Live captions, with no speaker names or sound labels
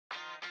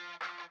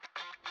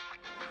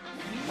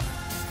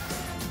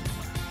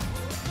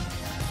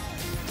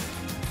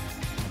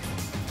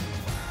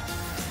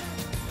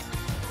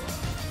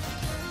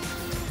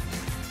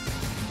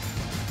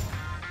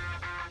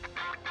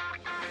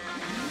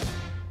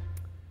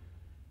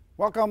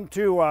Welcome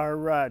to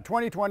our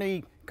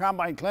 2020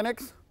 Combine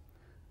Clinics.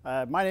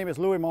 My name is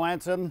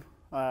Melanson,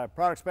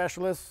 product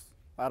specialist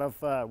out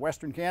of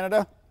Western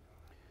Canada.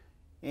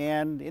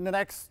 And in the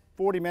next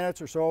 40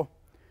 minutes or so,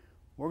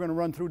 we're going to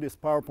run through this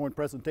PowerPoint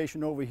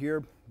presentation over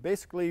here.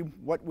 Basically,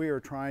 what we are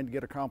trying to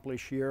get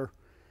accomplished here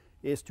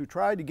is to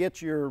try to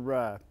get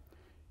your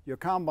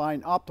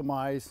combine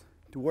optimized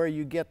to where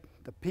you get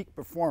the peak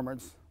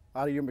performance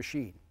out of your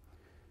machine.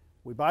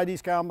 We buy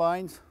these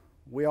combines,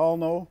 we all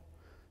know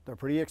they're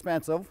pretty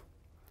expensive,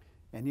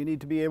 and you need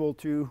to be able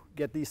to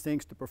get these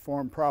things to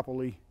perform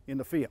properly in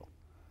the field.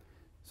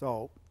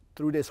 So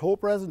through this whole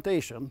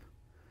presentation,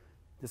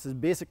 this is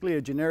basically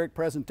a generic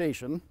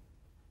presentation.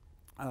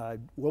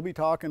 We'll be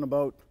talking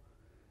about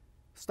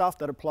stuff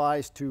that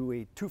applies to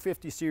a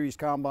 250 series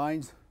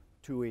combines,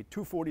 to a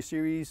 240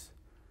 series,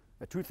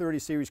 a 230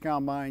 series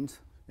combines,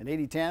 an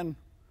 8010,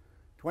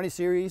 20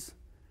 series,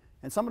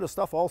 and some of the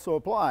stuff also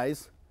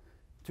applies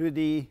to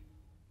the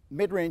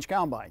mid-range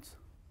combines.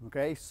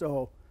 Okay,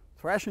 so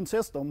thrashing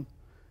system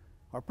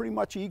are pretty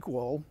much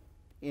equal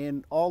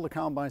in all the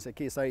combines that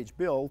Case IH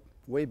built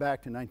way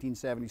back to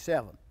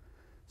 1977.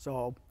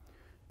 So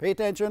pay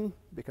attention,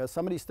 because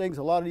some of these things,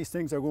 a lot of these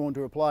things are going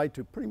to apply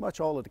to pretty much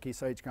all of the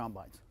Case IH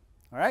combines.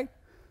 All right,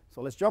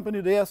 so let's jump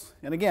into this.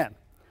 And again,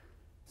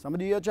 some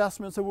of the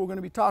adjustments that we're going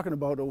to be talking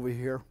about over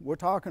here, we're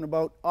talking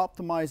about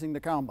optimizing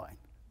the combine.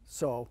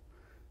 So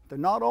they're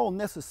not all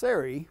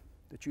necessary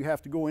that you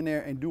have to go in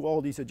there and do all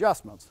these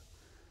adjustments.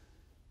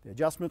 The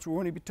adjustments we're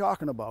going to be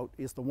talking about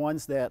is the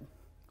ones that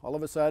all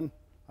of a sudden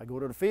I go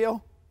to the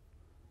field,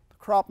 the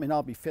crop may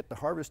not be fit to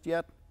harvest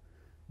yet,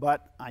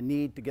 but I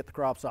need to get the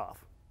crops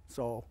off.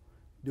 So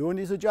doing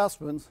these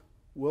adjustments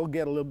will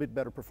get a little bit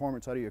better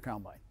performance out of your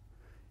combine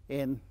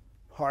in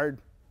hard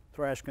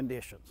thrash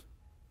conditions.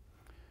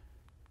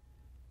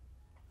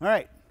 All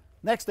right,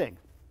 next thing.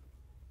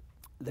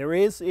 There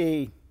is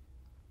a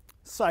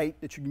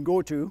site that you can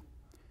go to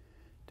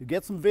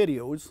get some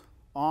videos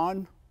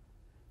on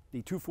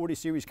the 240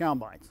 series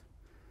combines.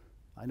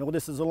 I know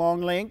this is a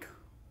long link,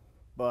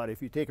 but if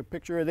you take a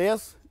picture of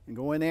this and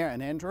go in there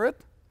and enter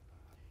it,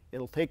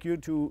 it'll take you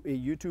to a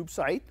YouTube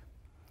site,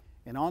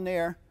 and on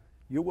there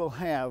you will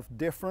have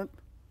different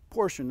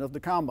portions of the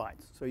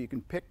combines. So you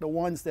can pick the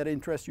ones that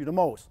interest you the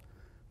most.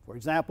 For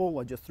example,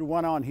 I just threw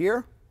one on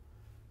here,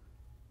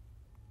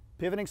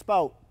 pivoting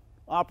spout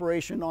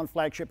operation on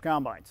flagship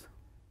combines.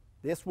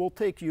 This will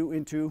take you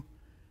into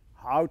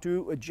how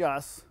to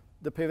adjust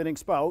the pivoting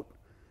spout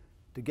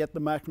to get the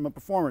maximum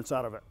performance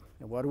out of it.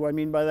 And what do I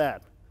mean by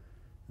that?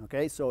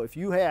 Okay, so if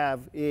you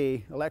have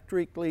a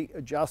electrically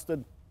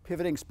adjusted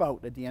pivoting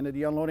spout at the end of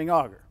the unloading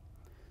auger,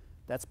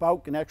 that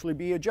spout can actually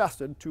be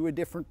adjusted to a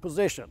different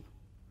position.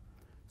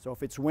 So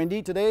if it's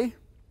windy today,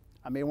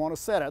 I may want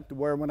to set it to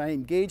where when I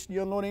engage the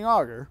unloading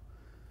auger,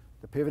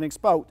 the pivoting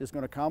spout is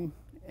going to come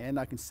and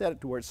I can set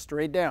it to where it's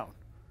straight down.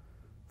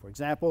 For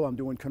example, I'm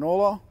doing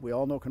canola. We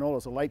all know canola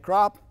is a light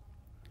crop.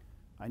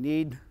 I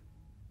need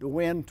the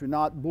wind to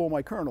not blow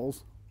my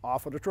kernels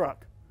off of the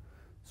truck.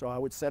 So I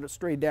would set it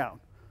straight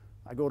down.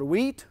 I go to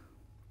wheat,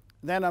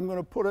 then I'm going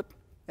to put it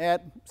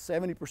at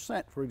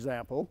 70%, for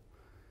example,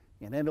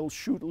 and then it'll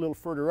shoot a little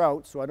further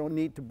out, so I don't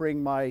need to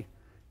bring my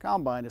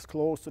combine as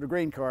close to the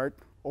grain cart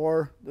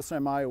or the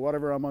semi or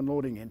whatever I'm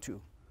unloading into.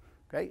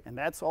 Okay, and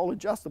that's all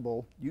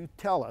adjustable. You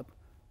tell it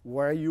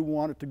where you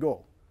want it to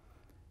go.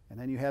 And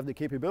then you have the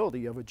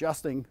capability of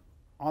adjusting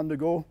on the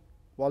go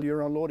while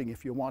you're unloading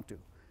if you want to.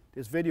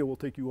 This video will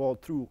take you all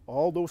through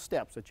all those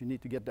steps that you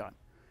need to get done.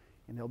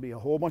 And there'll be a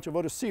whole bunch of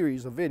other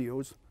series of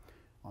videos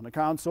on the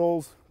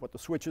consoles, what the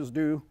switches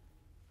do.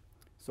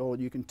 So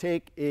you can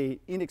take an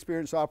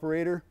inexperienced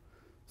operator,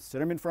 sit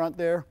him in front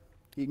there,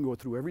 he can go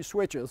through every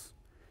switches,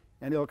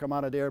 and he'll come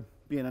out of there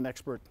being an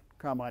expert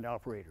combine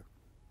operator.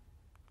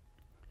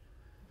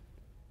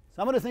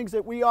 Some of the things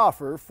that we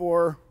offer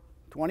for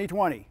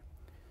 2020.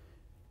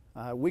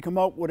 We come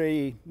out with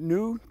a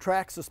new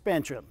track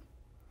suspension.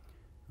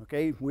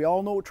 Okay, we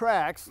all know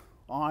tracks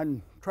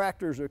on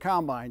tractors or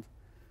combines,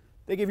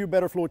 they give you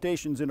better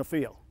flotations in the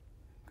field.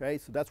 Okay,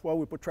 so that's why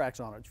we put tracks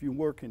on it. If you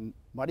work in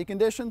muddy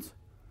conditions,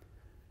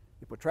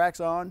 you put tracks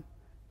on,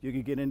 you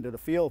can get into the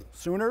field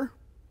sooner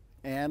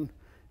and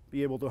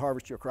be able to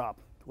harvest your crop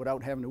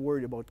without having to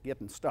worry about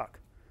getting stuck.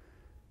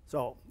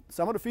 So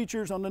some of the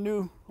features on the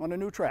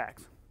new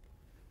tracks.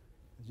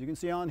 As you can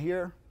see on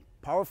here,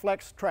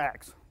 PowerFlex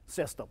Tracks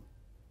system.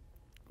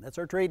 That's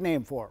our trade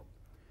name for them.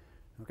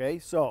 Okay,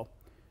 so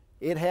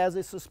it has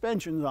a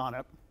suspensions on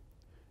it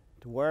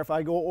to where if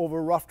I go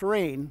over rough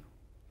terrain,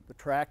 the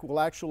track will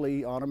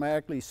actually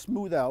automatically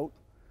smooth out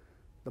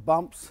the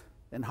bumps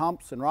and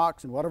humps and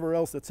rocks and whatever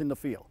else that's in the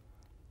field.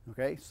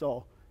 Okay,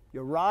 so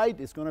your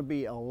ride is going to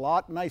be a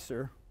lot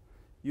nicer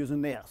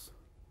using this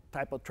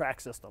type of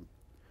track system.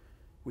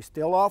 We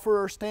still offer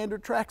our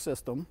standard track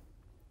system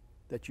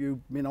that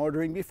you've been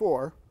ordering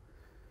before,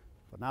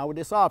 but now with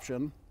this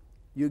option,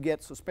 you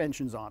get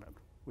suspensions on it,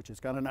 which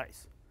is kind of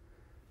nice.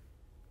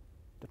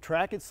 The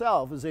track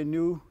itself is a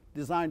new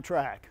design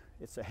track.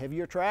 It's a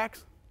heavier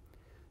tracks,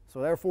 So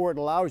therefore, it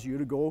allows you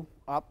to go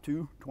up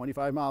to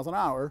 25 miles an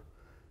hour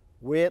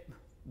with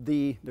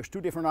there's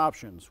two different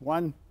options.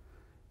 One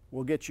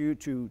will get you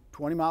to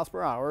 20 miles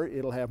per hour.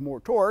 It'll have more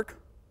torque.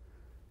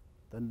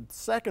 The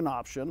second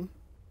option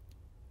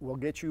will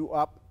get you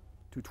up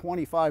to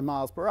 25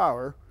 miles per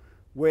hour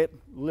with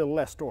a little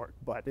less torque,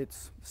 but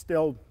it's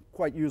still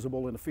quite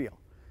usable in the field.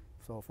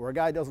 So for a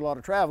guy who does a lot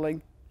of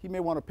traveling, he may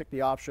want to pick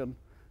the option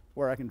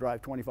where I can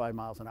drive 25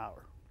 miles an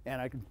hour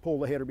and I can pull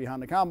the header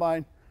behind the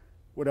combine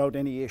without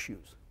any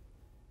issues.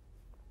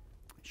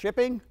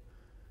 Shipping,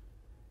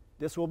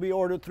 this will be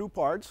ordered through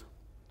parts.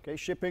 Okay,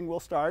 shipping will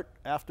start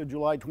after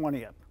July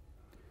 20th.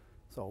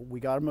 So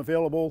we got them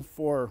available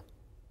for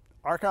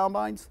our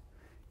combines,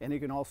 and you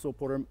can also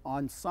put them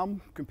on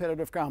some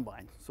competitive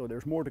combines. So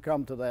there's more to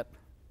come to that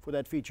for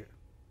that feature.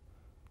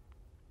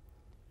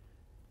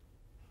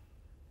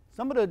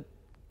 Some of the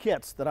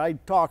kits that I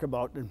talk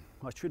about, and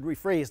I should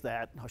rephrase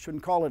that, I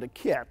shouldn't call it a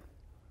kit.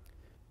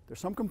 There's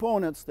some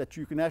components that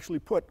you can actually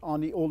put on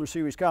the older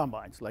series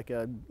combines, like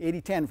a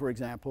 8010, for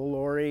example,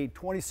 or a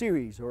 20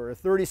 series or a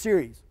 30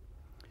 series.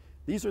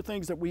 These are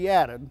things that we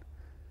added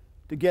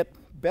to get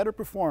better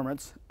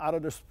performance out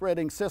of the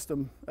spreading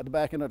system at the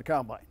back end of the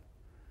combine.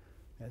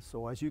 And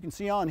so as you can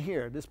see on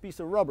here, this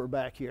piece of rubber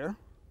back here,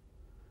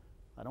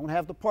 I don't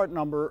have the part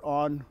number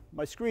on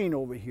my screen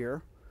over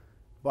here,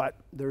 but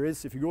there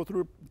is, if you go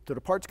through to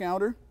the parts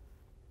counter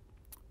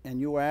and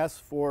you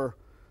ask for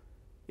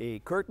a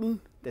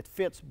curtain that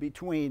fits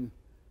between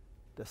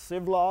the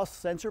sieve loss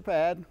sensor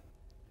pad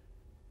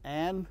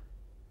and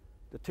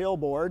the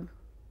tailboard,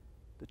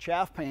 the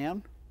chaff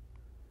pan,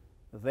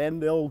 then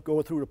they'll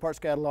go through the parts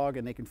catalog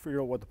and they can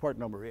figure out what the part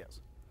number is.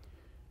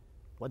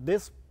 What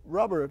this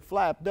rubber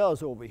flap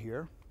does over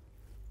here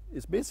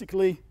is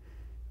basically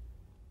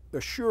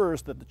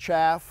assures that the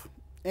chaff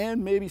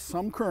and maybe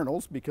some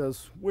kernels,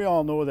 because we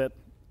all know that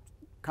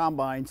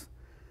combines,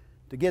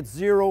 to get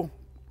zero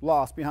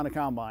loss behind a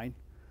combine,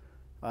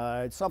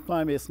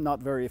 sometimes it's not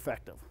very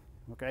effective.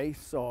 Okay,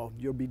 so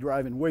you'll be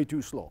driving way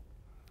too slow.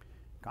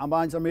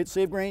 Combines are made to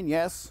save grain,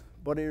 yes,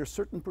 but there's a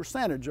certain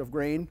percentage of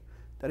grain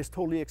that is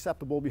totally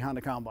acceptable behind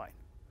the combine.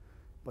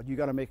 But you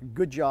got to make a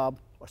good job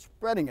of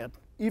spreading it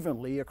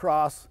evenly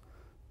across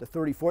the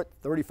 30-foot,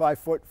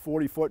 35-foot,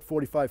 40-foot,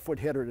 45-foot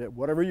header,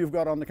 whatever you've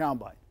got on the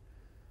combine.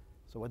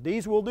 So what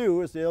these will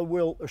do is they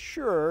will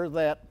assure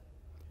that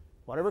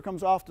whatever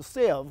comes off the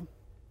sieve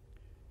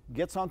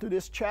gets onto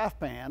this chaff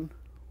pan,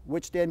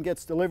 which then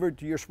gets delivered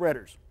to your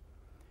spreaders.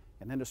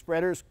 And then the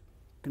spreaders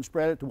can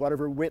spread it to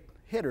whatever width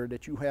header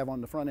that you have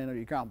on the front end of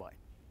your combine.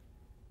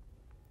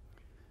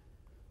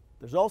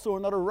 There's also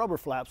another rubber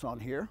flaps on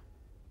here,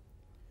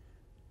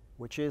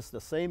 which is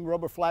the same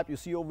rubber flap you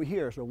see over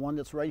here, so one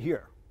that's right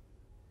here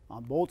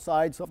on both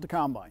sides of the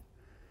combine.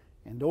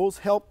 And those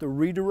help to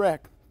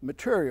redirect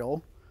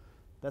material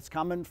that's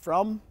coming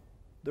from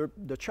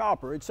the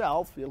chopper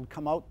itself. It'll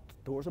come out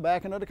towards the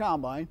back end of the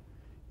combine,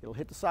 it'll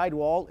hit the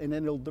sidewall, and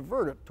then it'll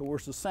divert it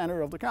towards the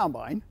center of the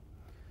combine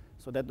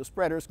so that the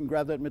spreaders can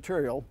grab that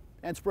material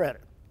and spread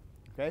it.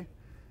 Okay?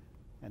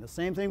 And the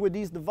same thing with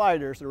these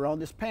dividers around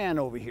this pan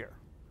over here.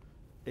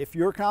 If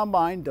your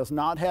combine does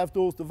not have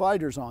those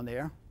dividers on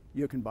there,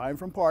 you can buy them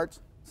from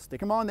parts, stick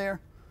them on there,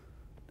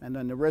 and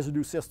then the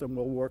residue system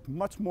will work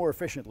much more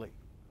efficiently.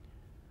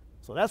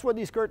 So that's what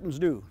these curtains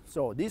do.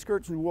 So these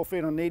curtains will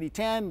fit on an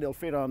 8010, they'll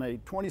fit on a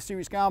 20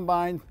 series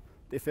combine,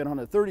 they fit on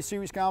a 30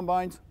 series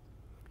combines.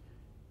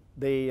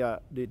 The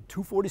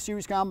 240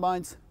 series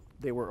combines,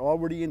 they were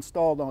already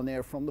installed on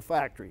there from the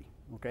factory.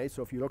 Okay,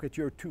 so if you look at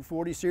your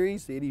 240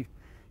 series,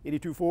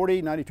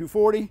 8240,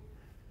 9240,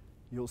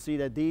 you'll see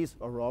that these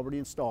are already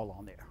installed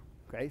on there.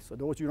 Okay, so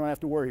those you don't have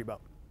to worry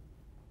about.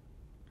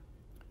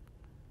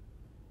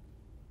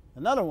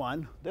 Another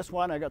one, this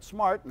one I got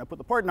smart and I put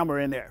the part number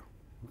in there.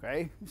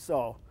 Okay,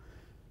 so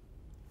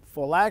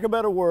for lack of a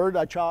better word,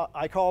 I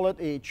call it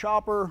a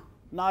chopper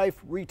knife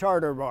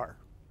retarder bar.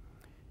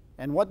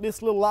 And what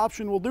this little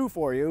option will do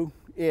for you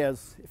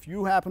is if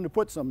you happen to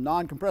put some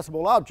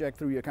non-compressible object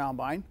through your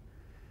combine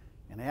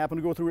and they happen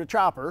to go through the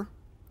chopper,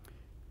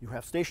 you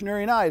have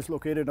stationary knives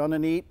located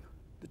underneath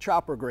the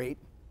chopper grate,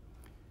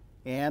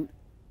 and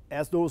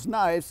as those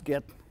knives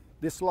get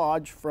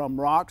dislodged from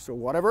rocks or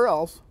whatever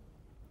else,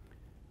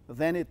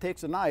 then it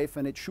takes a knife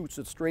and it shoots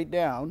it straight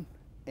down,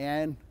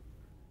 and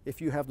if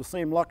you have the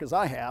same luck as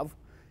I have,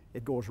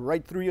 it goes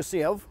right through your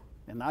sieve,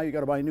 and now you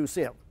got to buy a new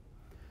sieve.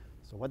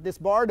 So what this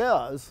bar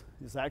does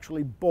is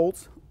actually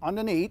bolts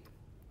underneath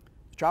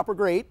the chopper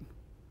grate,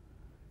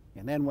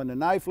 and then when the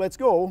knife lets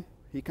go,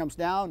 he comes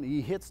down,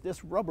 he hits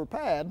this rubber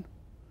pad,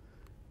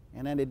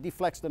 and then it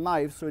deflects the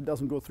knife so it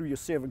doesn't go through your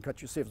sieve and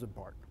cut your sieves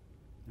apart.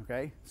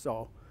 Okay,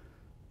 so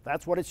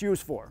that's what it's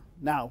used for.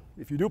 Now,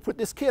 if you do put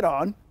this kit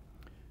on,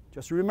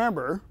 just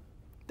remember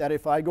that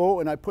if I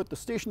go and I put the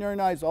stationary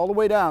knives all the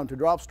way down to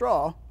drop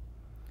straw,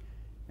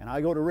 and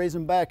I go to raise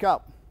them back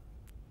up,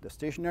 the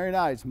stationary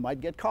knives might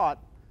get caught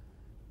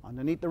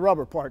underneath the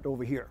rubber part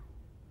over here.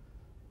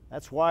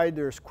 That's why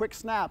there's quick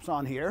snaps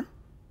on here,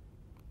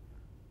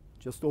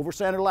 just over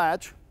center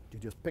latch. You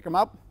just pick them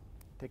up,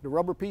 Take the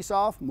rubber piece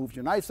off, move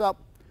your knives up,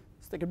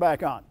 stick it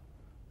back on,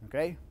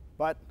 okay?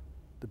 But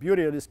the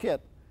beauty of this kit,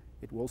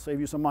 it will save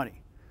you some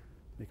money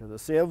because the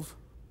sieves,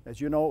 as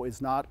you know, is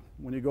not,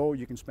 when you go,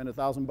 you can spend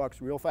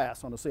 $1,000 real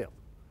fast on a sieve.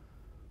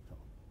 So.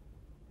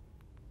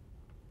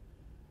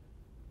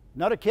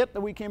 Another kit that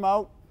we came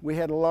out, we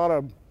had a lot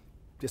of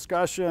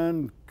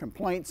discussion,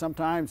 complaints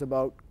sometimes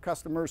about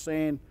customers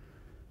saying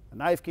a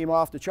knife came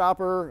off the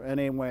chopper and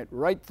it went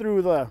right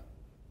through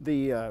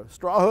the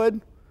straw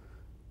hood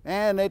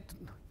and it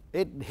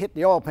hit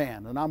the oil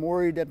pan, and I'm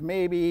worried that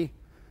maybe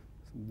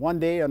one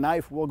day a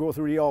knife will go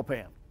through the oil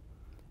pan.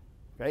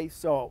 Okay,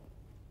 so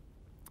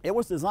it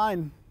was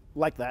designed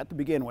like that to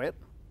begin with,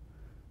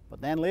 but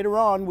then later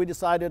on we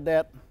decided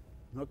that,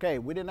 okay,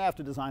 we didn't have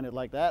to design it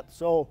like that,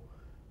 so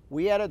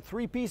we added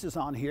 3 pieces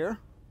on here.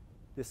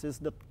 This is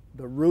the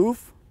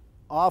roof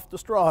off the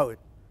straw hood.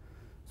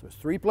 So there's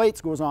 3 plates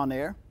goes on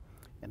there,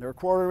 and they're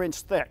 1/4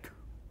 inch thick,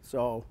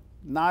 so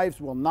knives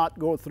will not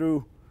go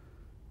through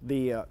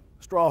the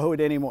straw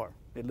hood anymore.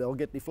 They'll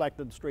get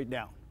deflected straight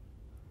down.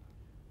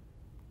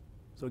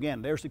 So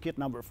again, there's the kit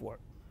number for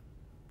it.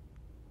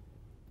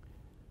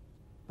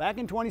 Back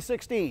in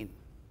 2016,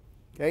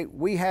 okay,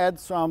 we had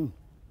some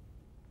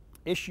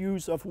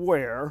issues of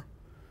wear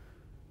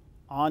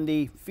on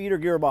the feeder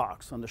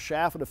gearbox, on the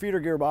shaft of the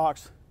feeder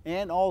gearbox,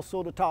 and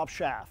also the top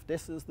shaft.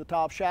 This is the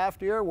top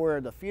shaft here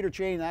where the feeder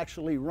chain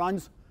actually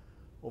runs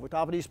over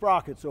top of these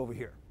sprockets over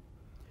here.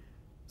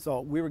 So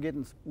we were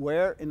getting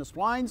wear in the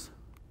splines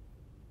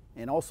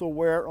and also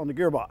wear on the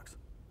gearbox.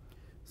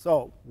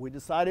 So we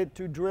decided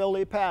to drill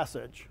a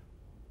passage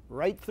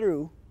right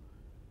through,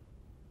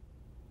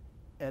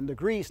 and the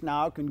grease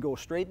now can go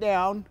straight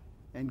down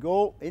and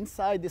go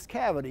inside this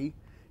cavity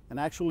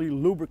and actually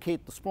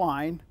lubricate the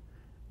spline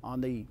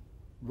on the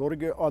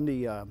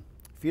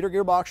feeder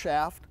gearbox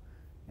shaft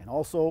and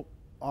also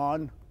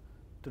on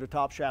to the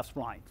top shaft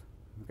splines.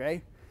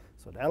 Okay,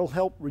 so that'll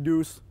help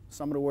reduce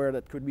some of the wear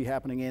that could be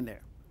happening in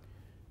there.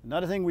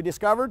 Another thing we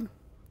discovered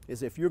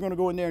is if you're going to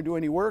go in there and do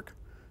any work,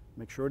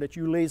 make sure that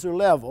you laser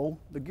level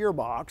the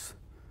gearbox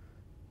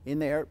in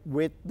there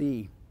with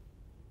the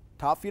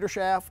top feeder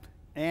shaft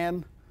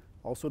and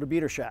also the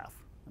beater shaft.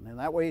 And then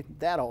that way,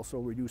 that also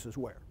reduces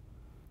wear.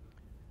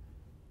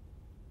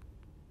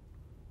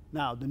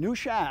 Now, the new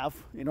shaft,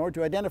 in order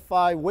to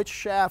identify which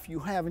shaft you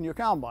have in your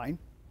combine,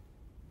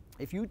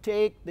 if you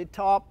take the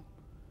top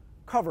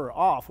cover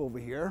off over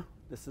here,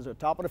 this is the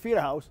top of the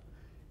feeder house,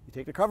 you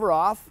take the cover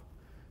off,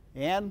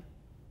 and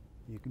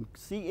you can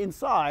see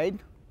inside,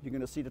 you're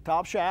going to see the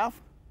top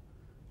shaft.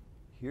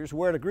 Here's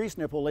where the grease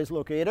nipple is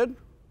located.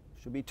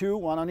 Should be 2,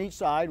 one on each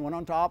side, one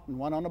on top and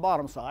one on the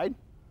bottom side.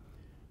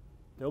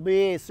 There'll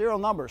be a serial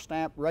number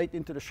stamped right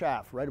into the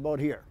shaft, right about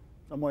here,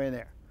 somewhere in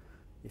there.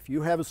 If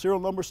you have a serial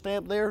number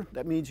stamped there,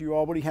 that means you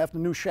already have the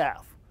new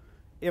shaft.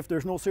 If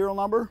there's no serial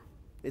number,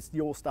 it's the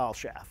old style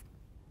shaft.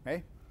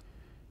 Okay?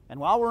 And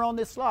while we're on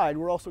this slide,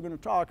 we're also going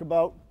to talk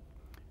about,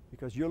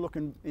 because you're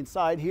looking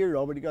inside here, you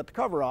already got the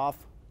cover off,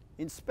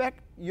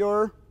 inspect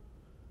your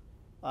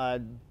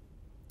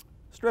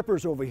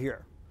strippers over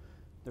here.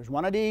 There's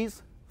one of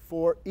these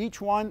for each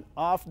one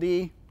of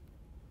the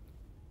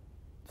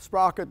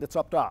sprocket that's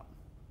up top.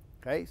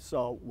 Okay,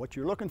 so what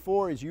you're looking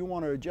for is you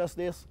want to adjust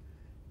this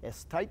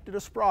as tight to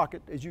the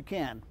sprocket as you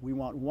can. We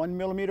want 1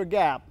 millimeter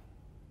gap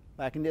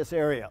back in this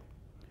area.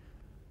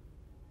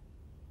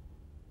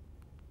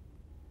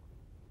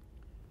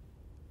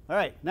 All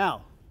right,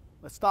 now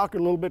let's talk a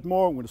little bit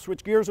more. I'm going to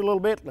switch gears a little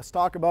bit. Let's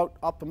talk about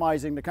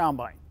optimizing the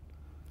combine.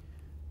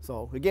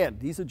 So again,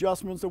 these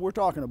adjustments that we're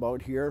talking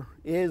about here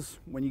is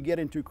when you get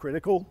into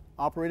critical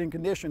operating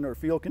condition or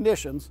field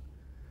conditions,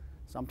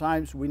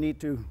 sometimes we need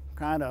to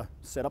kind of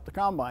set up the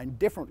combine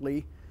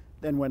differently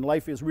than when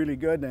life is really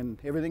good and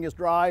everything is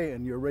dry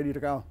and you're ready to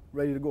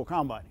go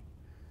combining.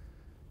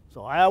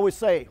 So I always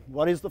say,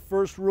 what is the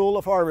first rule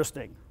of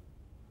harvesting?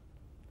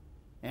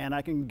 And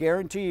I can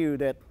guarantee you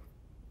that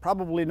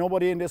probably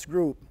nobody in this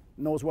group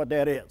knows what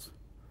that is.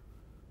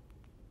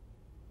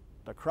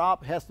 The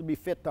crop has to be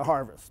fit to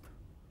harvest.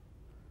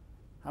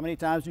 How many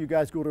times do you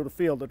guys go to the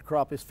field that the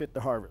crop is fit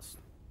to harvest?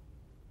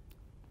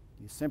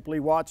 You simply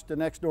watch the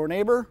next door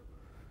neighbor,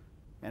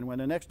 and when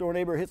the next door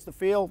neighbor hits the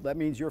field, that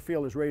means your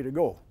field is ready to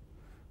go.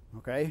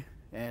 Okay?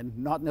 And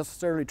not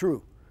necessarily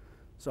true.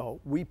 So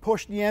we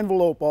push the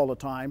envelope all the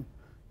time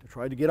to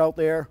try to get out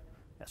there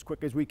as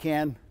quick as we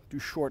can to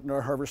shorten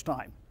our harvest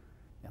time.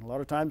 And a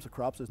lot of times the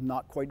crops is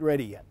not quite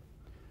ready yet.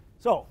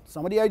 So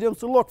some of the items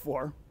to look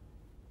for,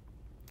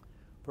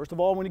 first of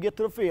all, when you get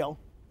to the field,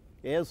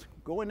 is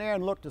go in there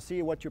and look to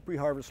see what your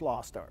pre-harvest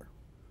loss are.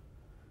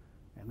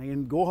 And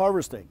then go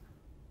harvesting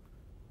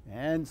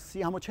and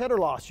see how much header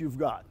loss you've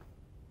got.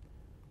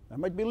 There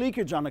might be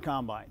leakage on the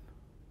combine.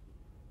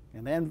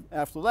 And then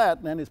after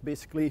that, then it's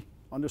basically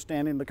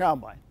understanding the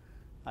combine.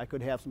 I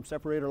could have some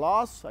separator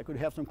loss, I could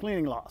have some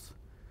cleaning loss.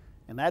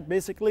 And that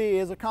basically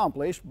is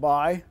accomplished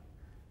by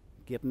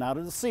getting out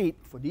of the seat.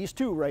 For these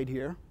two right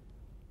here,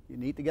 you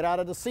need to get out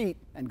of the seat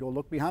and go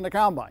look behind the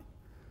combine.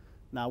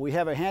 Now we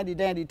have a handy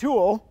dandy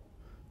tool,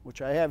 which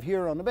I have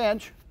here on the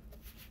bench,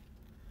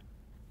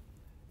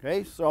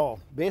 Okay, so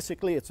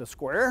basically it's a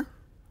square.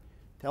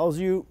 Tells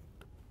you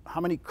how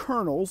many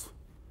kernels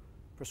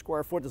per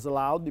square foot is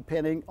allowed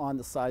depending on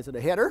the size of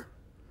the header.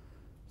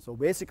 So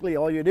basically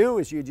all you do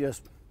is you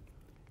just,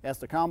 as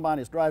the combine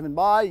is driving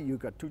by, you've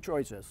got two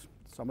choices.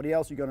 Somebody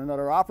else, you got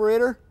another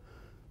operator.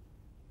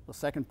 The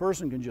second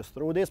person can just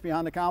throw this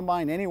behind the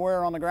combine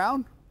anywhere on the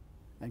ground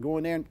and go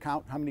in there and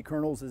count how many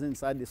kernels is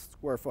inside this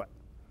square foot.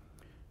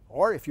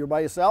 Or if you're by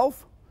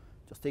yourself,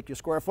 just take your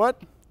square foot,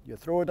 you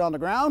throw it on the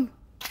ground,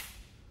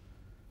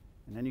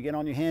 and then you get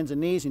on your hands and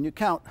knees and you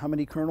count how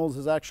many kernels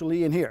is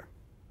actually in here.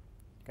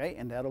 Okay,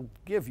 and that'll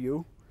give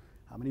you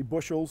how many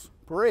bushels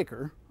per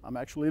acre I'm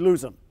actually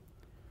losing.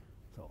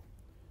 So,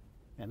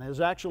 and there's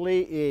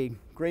actually a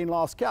grain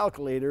loss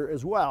calculator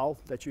as well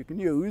that you can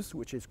use,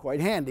 which is quite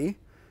handy.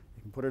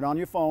 You can put it on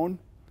your phone,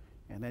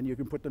 and then you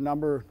can put the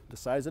number, the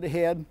size of the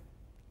head,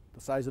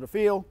 the size of the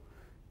field,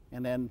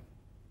 and then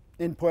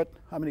input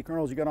how many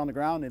kernels you got on the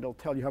ground, and it'll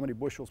tell you how many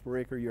bushels per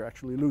acre you're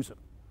actually losing.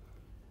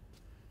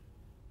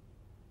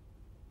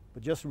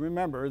 But just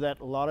remember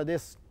that a lot of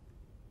this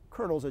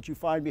kernels that you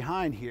find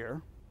behind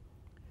here,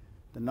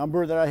 the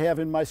number that I have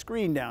in my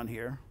screen down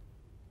here,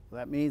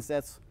 that means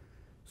that's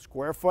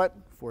square foot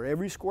for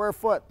every square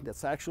foot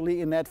that's actually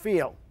in that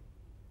field.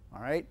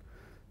 All right?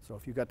 So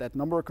if you got that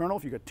number of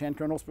kernels, if you got 10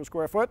 kernels per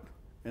square foot,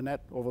 and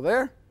that over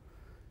there,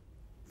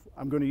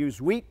 I'm going to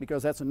use wheat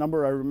because that's a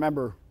number I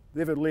remember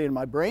vividly in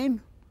my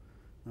brain.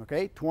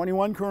 Okay,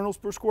 21 kernels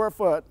per square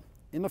foot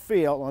in the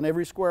field on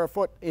every square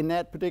foot in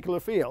that particular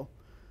field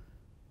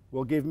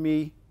will give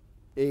me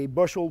a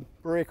bushel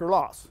per acre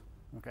loss.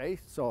 Okay,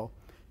 so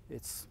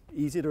it's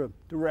easy to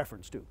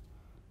reference to.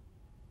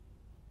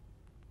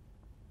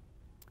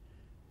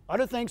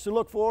 Other things to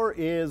look for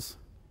is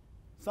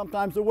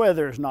sometimes the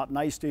weather is not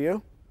nice to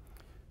you.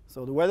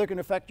 So the weather can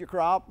affect your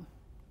crop.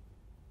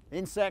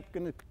 Insect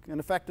can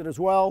affect it as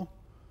well.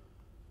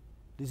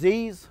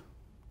 Disease,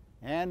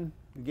 and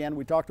again,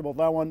 we talked about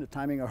that one, the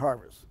timing of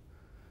harvest.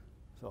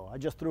 So I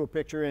just threw a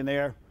picture in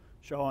there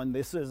showing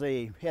this is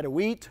a head of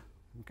wheat,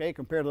 okay,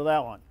 compared to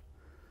that one.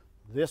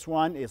 This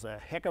one is a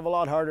heck of a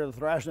lot harder to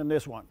thrash than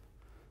this one.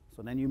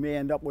 So then you may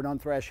end up with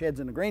unthrashed heads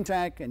in the grain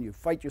tank and you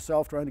fight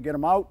yourself trying to get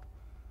them out.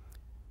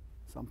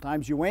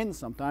 Sometimes you win,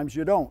 sometimes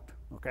you don't,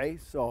 okay?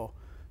 So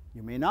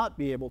you may not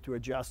be able to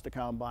adjust the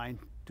combine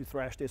to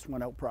thrash this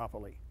one out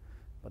properly.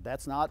 But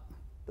that's not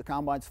the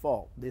combine's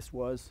fault. This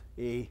was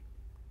a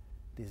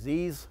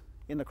disease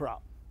in the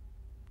crop.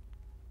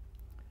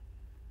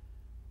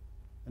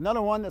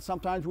 Another one that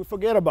sometimes we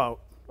forget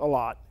about a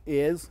lot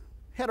is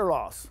header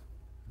loss.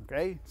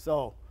 Okay,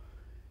 so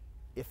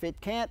if it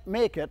can't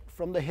make it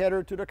from the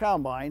header to the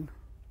combine,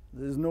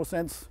 there's no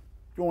sense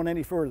going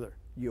any further.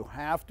 You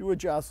have to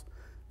adjust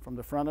from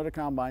the front of the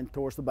combine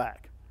towards the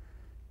back.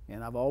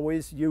 And I've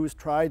always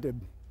tried to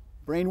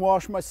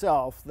brainwash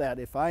myself that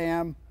if I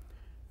am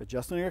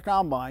adjusting your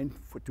combine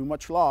for too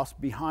much loss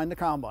behind the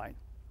combine,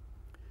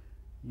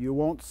 you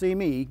won't see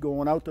me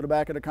going out to the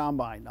back of the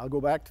combine. I'll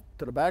go back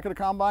to the back of the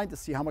combine to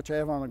see how much I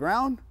have on the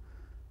ground,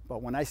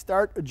 but when I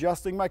start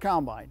adjusting my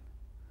combine,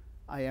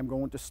 I am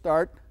going to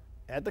start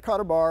at the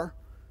cutter bar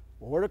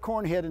or the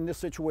corn head in this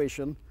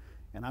situation,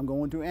 and I'm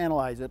going to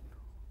analyze it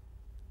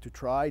to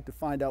try to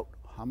find out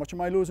how much am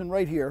I losing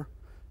right here,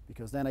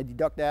 because then I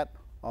deduct that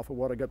off of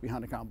what I got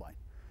behind the combine.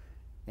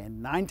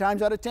 And 9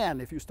 times out of 10,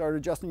 if you start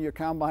adjusting your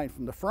combine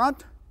from the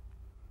front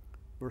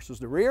versus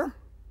the rear,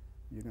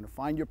 you're going to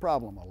find your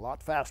problem a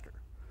lot faster.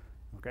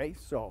 Okay,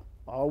 so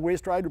always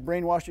try to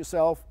brainwash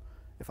yourself.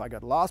 If I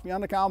got loss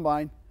behind the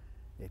combine,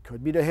 it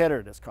could be the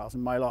header that's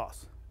causing my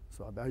loss.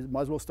 So I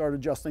might as well start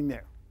adjusting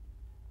there.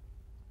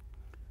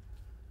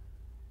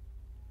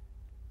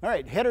 All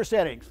right, header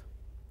settings.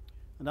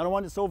 Another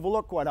one that's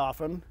overlooked quite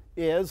often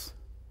is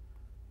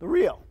the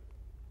reel.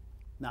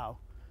 Now,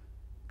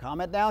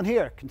 comment down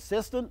here,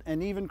 consistent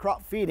and even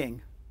crop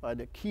feeding are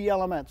the key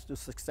elements to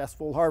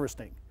successful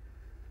harvesting.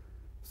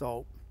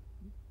 So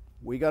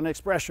we got an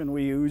expression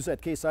we use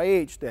at Case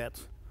IH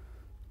that's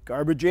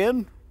garbage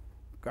in,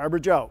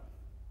 garbage out.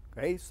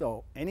 Okay,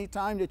 so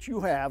anytime that you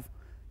have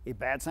a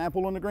bad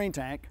sample in the grain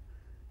tank,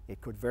 it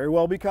could very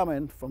well be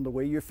coming from the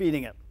way you're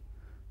feeding it.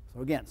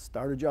 So again,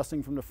 start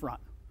adjusting from the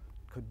front.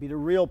 Could be the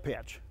reel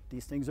pitch.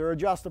 These things are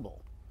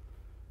adjustable.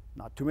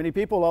 Not too many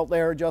people out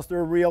there adjust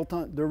their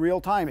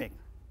reel timing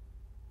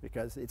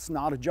because it's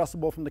not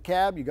adjustable from the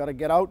cab. You got to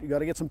get out, you got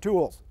to get some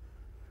tools.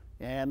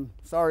 And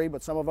sorry,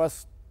 but some of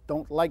us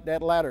don't like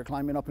that ladder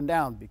climbing up and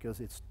down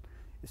because it's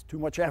too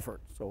much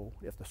effort. So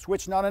if the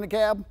switch's not in the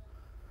cab,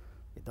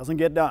 it doesn't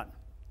get done.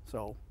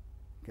 So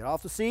get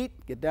off the seat,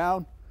 get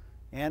down,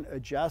 and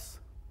adjust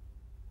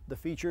the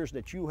features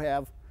that you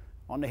have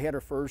on the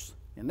header first,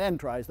 and then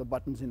try the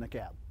buttons in the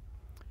cab.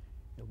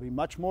 It'll be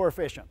much more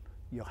efficient.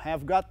 You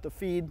have got to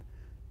feed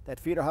that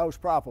feeder house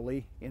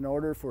properly in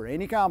order for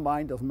any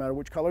combine, doesn't matter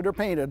which color they're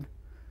painted,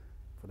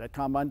 for that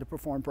combine to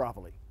perform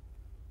properly.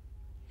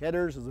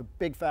 Headers is a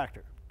big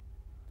factor.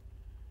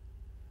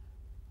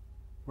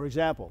 For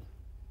example,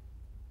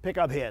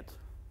 pickup heads.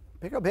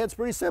 Pickup head's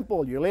pretty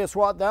simple. You lay a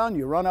swat down,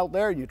 you run out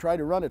there, and you try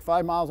to run at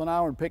 5 miles an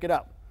hour and pick it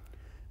up.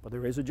 but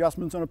there is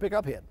adjustments on a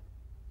pickup head.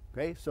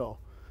 Okay, so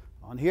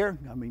on here,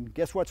 I mean,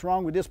 guess what's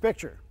wrong with this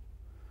picture?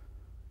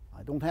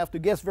 I don't have to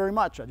guess very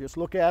much. I just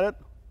look at it.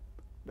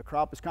 The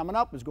crop is coming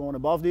up, is going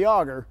above the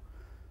auger.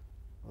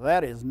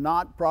 That is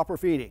not proper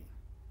feeding.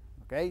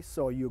 Okay,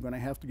 so you're going to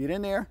have to get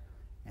in there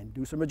and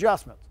do some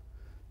adjustments.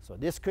 So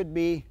this could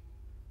be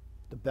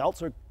the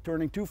belts are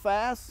turning too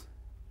fast.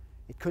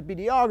 It could be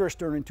the auger's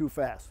turning too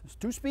fast. There's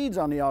two speeds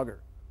on the auger.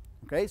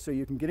 Okay, so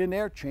you can get in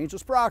there, change the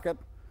sprocket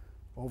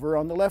over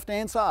on the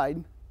left-hand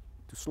side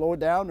to slow it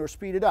down or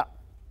speed it up.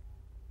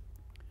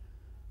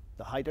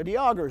 The height of the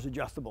auger is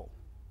adjustable.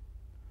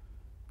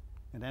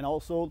 And then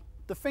also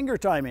the finger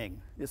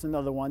timing is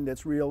another one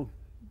that's real,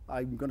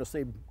 I'm going to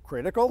say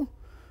critical,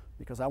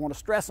 because I want to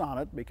stress on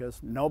it, because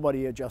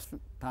nobody adjusts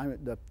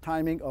the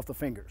timing of the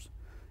fingers.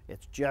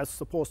 It's just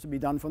supposed to be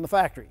done from the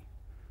factory.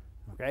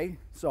 Okay,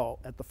 so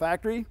at the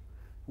factory,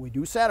 we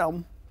do set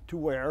them to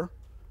where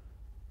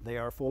they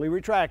are fully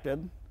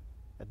retracted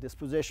at this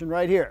position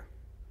right here.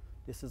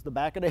 This is the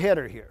back of the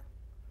header here.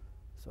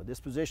 So this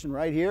position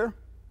right here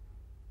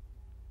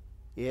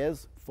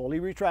is fully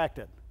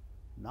retracted.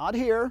 Not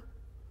here,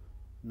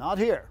 not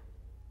here,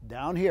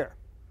 down here.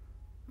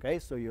 Okay,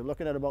 so you're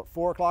looking at about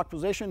 4 o'clock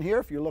position here.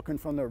 If you're looking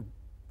from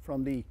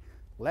the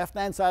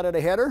left-hand side of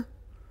the header,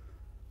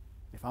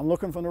 if I'm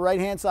looking from the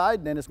right-hand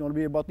side, then it's going to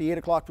be about the 8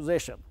 o'clock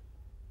position.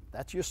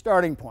 That's your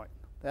starting point.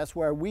 That's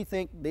where we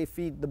think they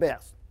feed the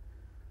best.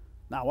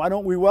 Now, why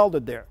don't we weld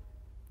it there?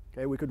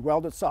 Okay, we could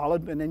weld it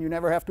solid, and then you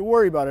never have to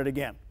worry about it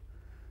again.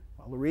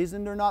 Well, the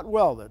reason they're not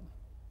welded,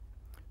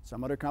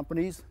 some other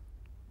companies,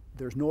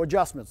 there's no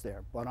adjustments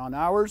there. But on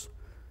ours,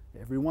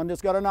 everyone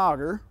that's got an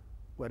auger,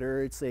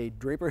 whether it's a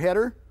draper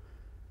header,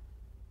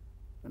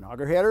 an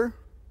auger header,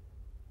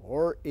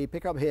 or a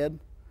pickup head,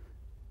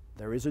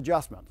 there is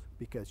adjustment,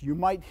 because you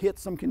might hit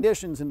some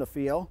conditions in the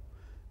field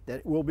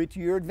that will be to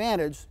your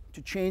advantage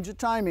to change the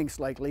timing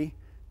slightly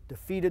to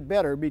feed it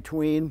better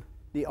between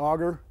the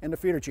auger and the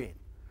feeder chain.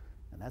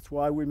 And that's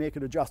why we make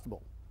it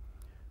adjustable.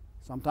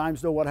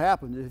 Sometimes though, what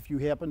happens is if you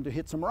happen to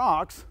hit some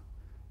rocks,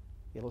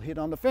 it'll hit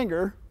on the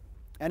finger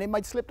and it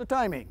might slip the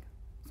timing.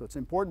 So it's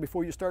important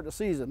before you start the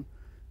season,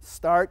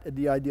 start at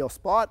the ideal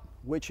spot,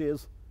 which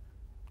is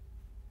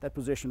that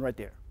position right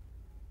there.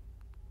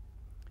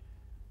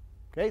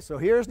 Okay, so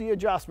here's the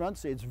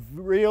adjustments. It's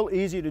real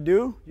easy to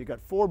do. You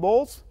got 4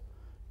 bolts.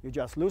 You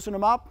just loosen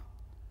them up,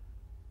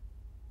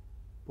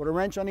 put a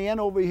wrench on the end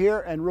over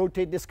here, and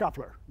rotate this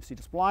coupler. You see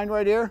the spline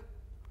right here,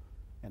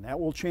 and that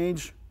will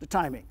change the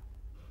timing.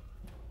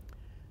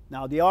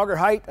 Now the auger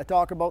height, I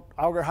talk about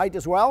auger height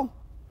as well.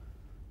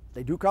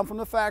 They do come from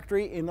the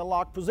factory in the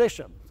locked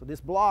position. So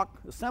this block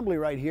assembly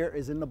right here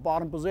is in the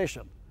bottom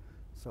position.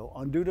 So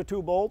undo the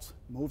 2 bolts,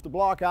 move the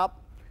block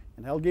up,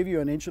 and that'll give you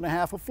 1.5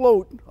 inches of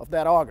float of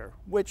that auger,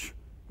 which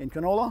in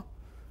canola,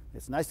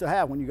 it's nice to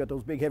have when you got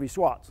those big heavy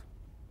swaths.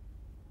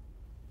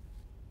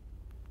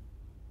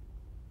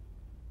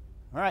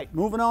 All right,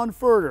 moving on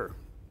further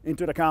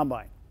into the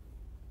combine.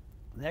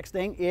 The next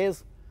thing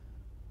is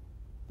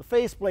the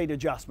faceplate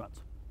adjustment.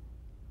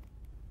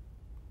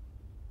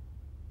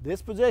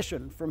 This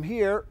position from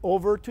here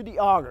over to the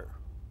auger,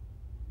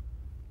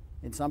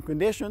 in some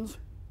conditions,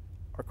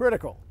 are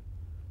critical.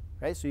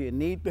 Okay, so you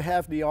need to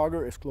have the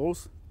auger as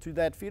close to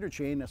that feeder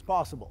chain as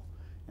possible.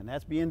 And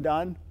that's being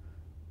done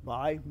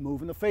by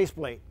moving the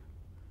faceplate.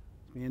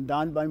 It's being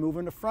done by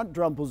moving the front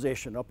drum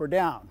position up or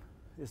down.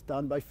 It's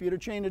done by feeder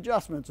chain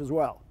adjustments as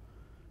well.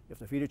 If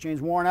the feeder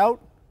chain's worn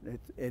out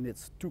and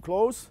it's too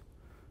close,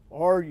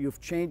 or you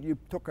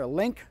took a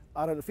link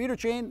out of the feeder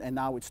chain and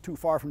now it's too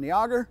far from the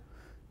auger,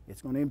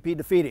 it's going to impede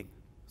the feeding.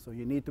 So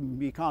you need to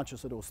be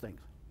conscious of those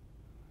things.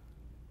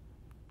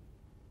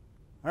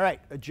 All right,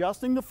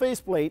 adjusting the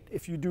faceplate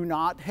if you do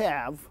not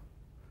have,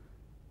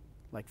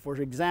 like for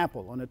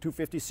example, on the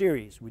 250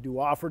 series, we do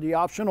offer the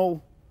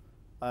optional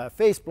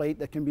faceplate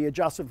that can be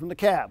adjusted from the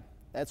cab.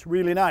 That's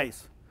really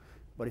nice.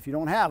 But if you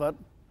don't have it,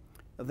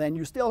 then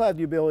you still have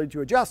the ability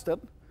to adjust it,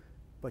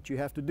 but you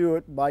have to do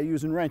it by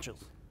using wrenches.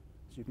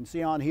 As you can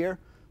see on here,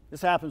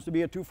 this happens to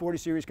be a 240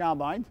 series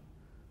combine.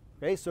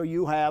 Okay, so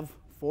you have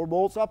 4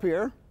 bolts up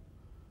here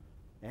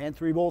and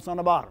 3 bolts on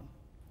the bottom.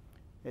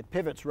 It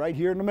pivots right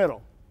here in the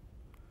middle.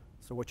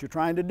 So what you're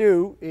trying to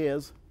do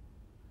is,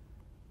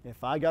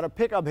 if I got a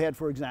pickup head,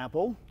 for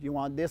example, you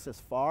want this as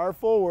far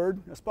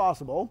forward as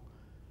possible,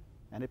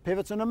 and it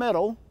pivots in the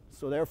middle,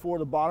 so therefore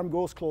the bottom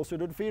goes closer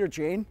to the feeder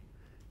chain,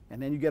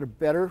 and then you get a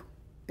better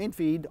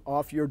infeed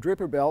off your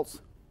dripper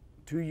belts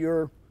to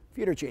your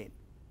feeder chain.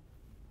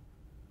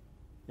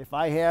 If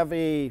I have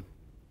a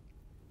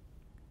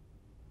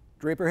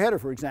draper header,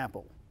 for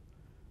example,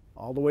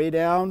 all the way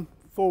down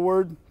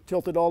forward,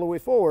 tilted all the way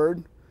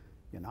forward,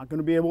 you're not going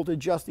to be able to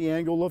adjust the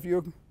angle of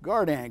your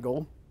guard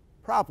angle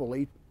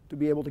properly to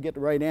be able to get the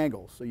right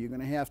angle. So you're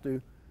going to have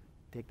to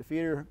take the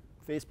feeder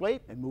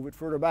faceplate and move it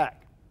further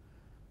back.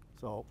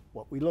 So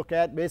what we look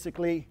at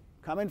basically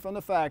coming from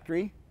the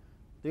factory,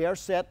 they are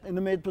set in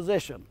the mid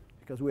position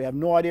because we have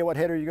no idea what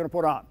header you're going to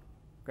put on.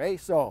 Okay,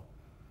 so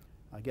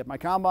I get my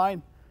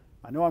combine.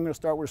 I know I'm going to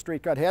start with a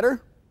straight cut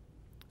header.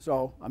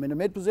 So I'm in the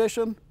mid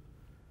position,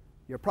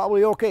 you're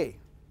probably okay.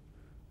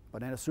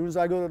 But then as soon as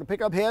I go to the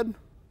pickup head,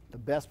 the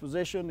best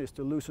position is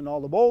to loosen all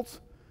the bolts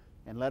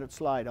and let it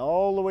slide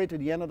all the way to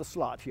the end of the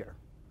slot here.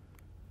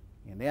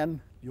 And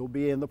then you'll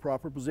be in the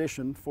proper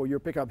position for your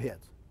pickup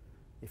heads.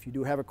 If you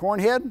do have a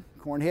corn head,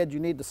 you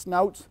need the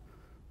snouts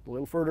a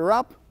little further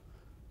up.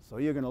 So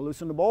you're going to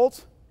loosen the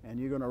bolts and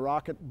you're going to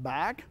rock it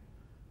back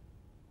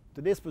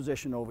to this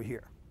position over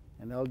here.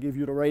 And that'll give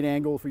you the right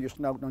angle for your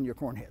snout on your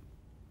corn head.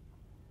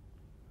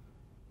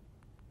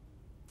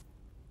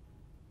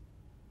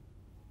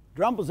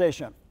 Drum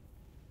position.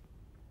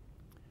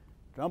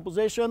 Drum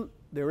position,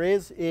 there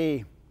is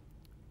a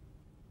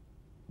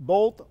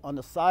bolt on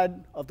the side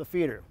of the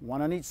feeder,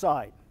 one on each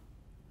side.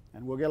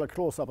 And we'll get a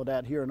close-up of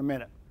that here in a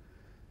minute.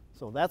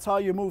 So that's how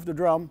you move the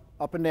drum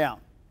up and down.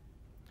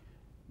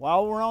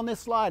 While we're on this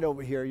slide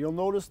over here, you'll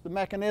notice the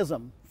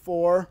mechanism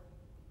for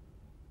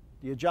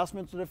the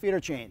adjustments to the feeder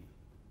chain.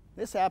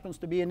 This happens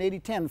to be an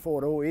 8010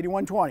 photo,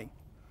 8120.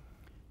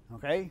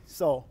 Okay,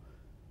 so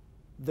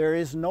there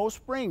is no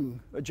spring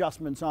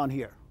adjustments on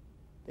here.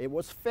 It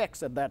was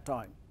fixed at that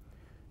time.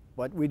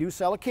 But we do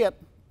sell a kit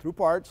through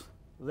parts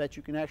that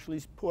you can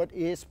actually put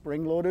a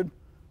spring-loaded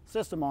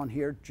system on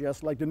here,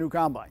 just like the new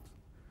combines.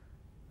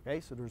 Okay,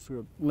 so there's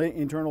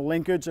internal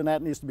linkage and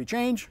that needs to be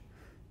changed,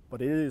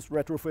 but it is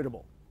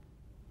retrofittable.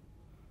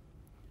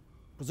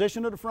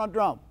 Position of the front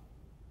drum.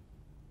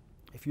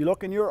 If you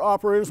look in your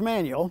operator's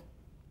manual,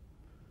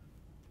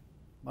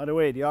 by the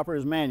way, the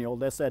operator's manual,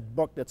 that's that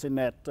book that's in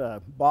that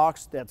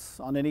box that's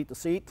underneath the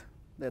seat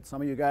that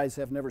some of you guys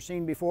have never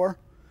seen before.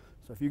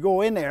 So if you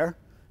go in there,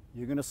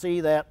 you're going to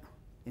see that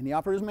in the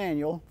operator's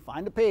manual,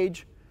 find the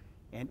page,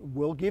 and it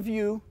will give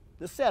you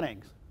the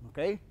settings.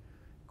 Okay,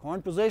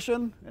 corn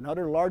position and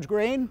other large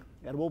grain,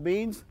 edible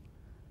beans,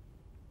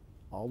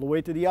 all the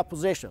way to the up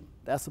position.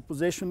 That's the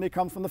position they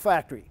come from the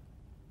factory.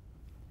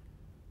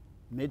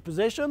 Mid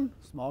position,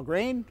 small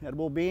grain,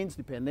 edible beans,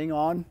 depending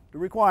on the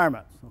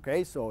requirements.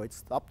 Okay, so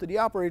it's up to the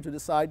operator to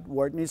decide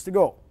where it needs to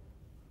go.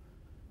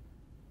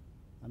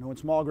 I know in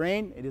small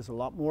grain it is a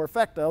lot more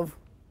effective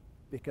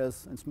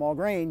because in small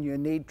grain you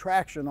need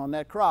traction on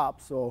that crop.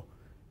 So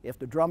if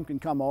the drum can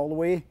come all the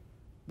way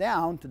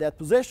down to that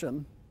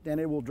position, then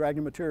it will drag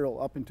the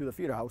material up into the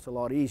feeder house a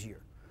lot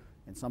easier.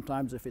 And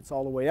sometimes if it's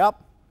all the way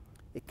up,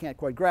 it can't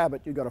quite grab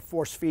it. You've got to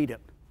force feed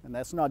it, and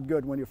that's not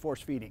good when you're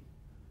force feeding.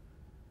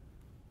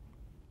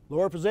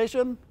 Lower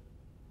position,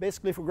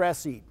 basically for grass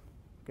seed,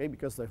 okay,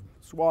 because the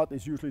swath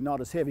is usually not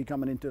as heavy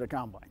coming into the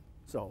combine.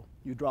 So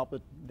you drop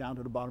it down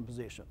to the bottom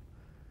position.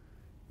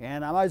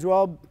 And I might as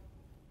well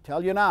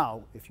tell you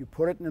now, if you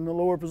put it in the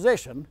lower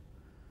position,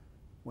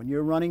 when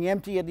you're running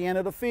empty at the end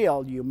of the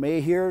field, you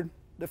may hear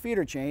the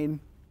feeder chain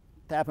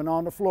tapping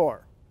on the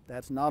floor.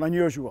 That's not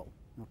unusual,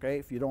 okay?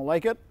 If you don't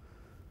like it,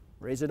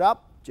 raise it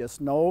up. Just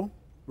know,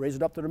 raise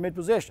it up to the mid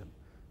position,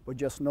 but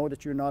just know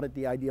that you're not at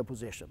the ideal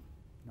position.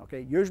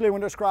 Okay, usually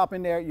when there's crop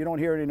in there, you don't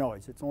hear any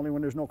noise. It's only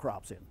when there's no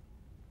crops in.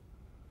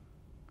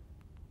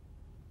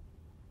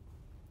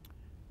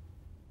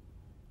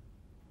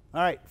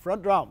 All right,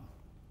 front drum.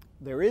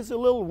 There is a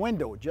little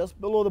window just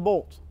below the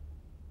bolt.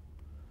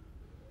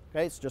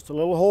 Okay, it's just a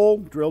little hole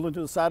drilled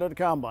into the side of the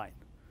combine.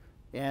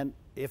 And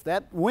if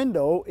that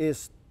window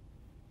is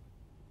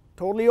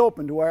totally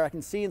open to where I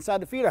can see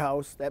inside the feeder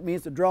house, that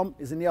means the drum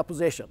is in the up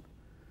position.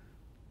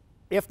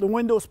 If the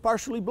window is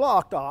partially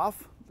blocked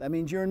off, that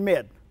means you're in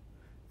mid.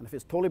 And if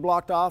it's totally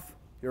blocked off,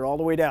 you're all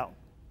the way down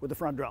with the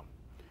front drum.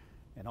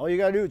 And all you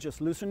got to do is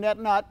just loosen that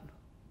nut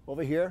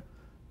over here,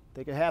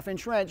 take a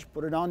 1/2-inch wrench,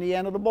 put it on the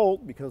end of the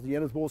bolt because the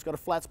end of the bolt's got a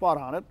flat spot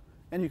on it,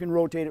 and you can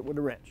rotate it with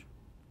the wrench.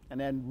 And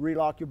then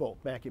relock your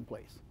bolt back in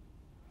place.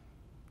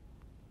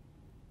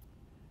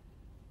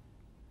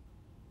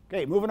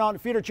 Okay, moving on to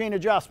feeder chain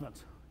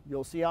adjustments.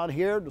 You'll see out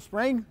here the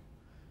spring.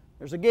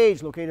 There's a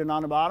gauge located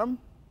on the bottom,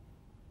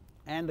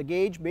 and the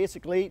gauge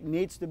basically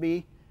needs to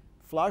be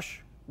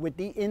flush with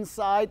the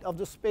inside of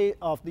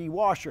the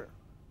washer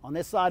on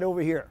this side over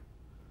here.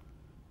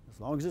 As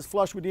long as it's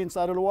flush with the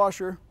inside of the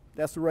washer,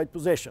 that's the right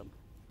position.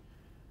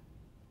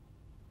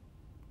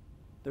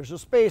 There's a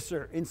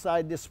spacer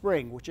inside this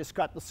spring which is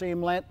cut the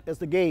same length as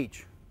the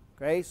gauge.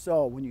 Okay,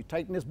 so when you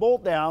tighten this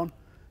bolt down,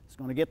 it's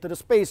going to get to the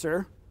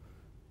spacer,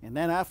 and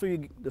then after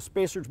the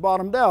spacer's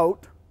bottomed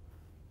out,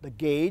 the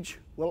gauge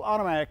will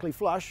automatically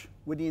flush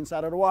with the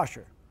inside of the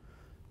washer.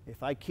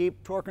 If I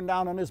keep torquing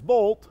down on this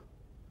bolt,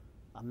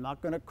 I'm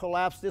not going to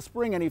collapse this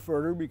spring any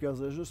further because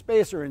there's a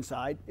spacer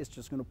inside. It's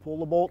just going to pull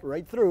the bolt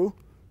right through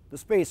the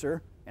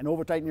spacer and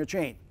over tighten your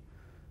chain.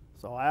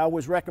 So I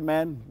always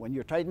recommend when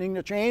you're tightening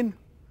the chain,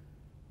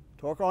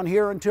 torque on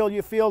here until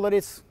you feel that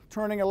it's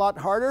turning a lot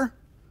harder,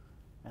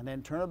 and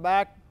then turn it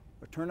back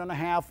a turn and a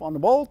half on the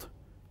bolt,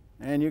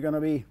 and you're going to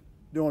be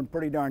doing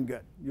pretty darn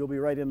good. You'll be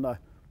right in the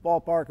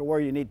ballpark of where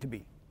you need to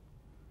be.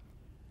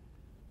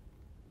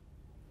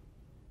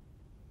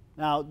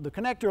 Now the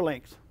connector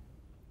links.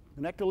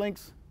 Connector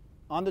links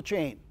on the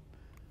chain.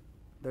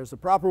 There's a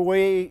proper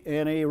way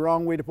and a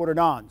wrong way to put it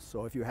on.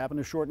 So if you happen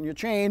to shorten your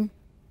chain,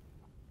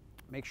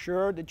 make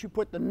sure that you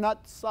put the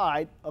nut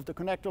side of the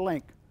connector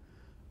link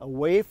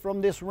away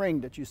from this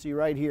ring that you see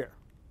right here.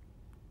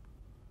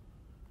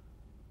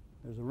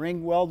 There's a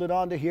ring welded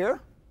onto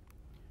here,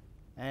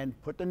 and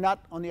put the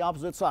nut on the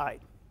opposite side.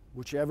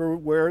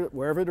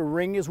 Wherever the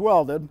ring is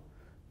welded,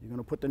 you're going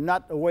to put the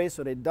nut away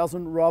so that it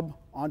doesn't rub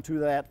onto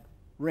that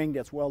ring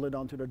that's welded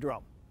onto the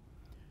drum.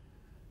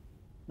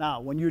 Now,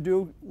 when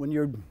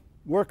you're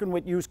working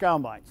with used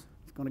combines,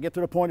 it's going to get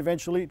to the point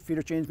eventually, the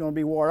feeder chain is going to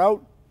be wore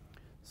out,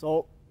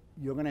 so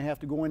you're going to have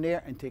to go in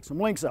there and take some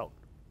links out.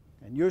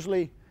 And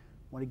usually,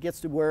 when it gets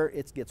to where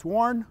it gets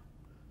worn,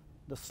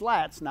 the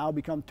slats now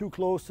become too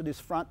close to this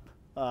front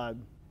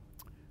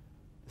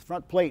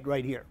plate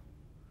right here.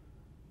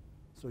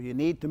 So you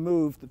need to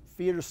move the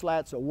feeder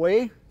slats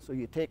away. So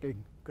you take a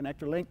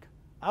connector link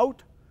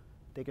out,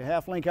 take a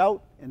half link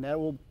out, and that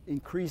will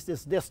increase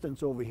this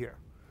distance over here.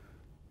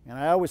 And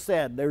I always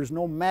said there's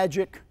no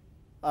magic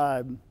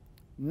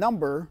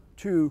number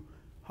to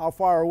how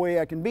far away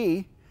I can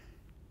be,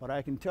 but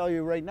I can tell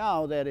you right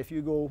now that if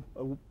you go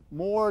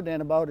more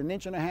than about 1.5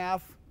 inches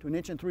to 1.75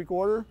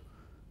 inches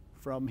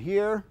from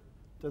here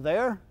to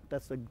there,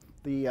 that's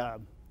the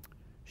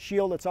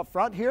shield that's up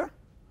front here.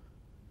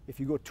 If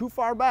you go too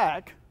far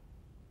back,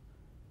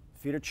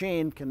 feeder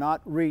chain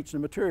cannot reach the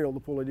material to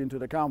pull it into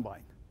the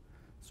combine.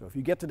 So if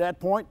you get to that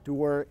point to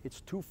where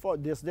it's too far,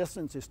 this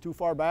distance is too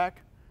far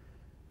back,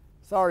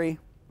 sorry,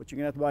 but you're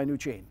going to have to buy a new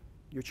chain.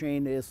 Your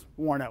chain is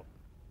worn out.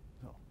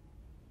 So.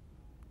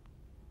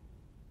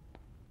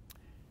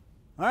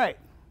 All right,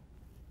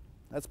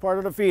 that's part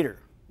of the feeder.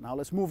 Now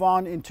let's move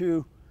on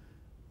into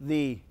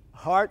the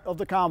heart of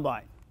the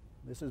combine.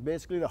 This is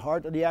basically the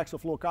heart of the axial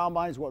flow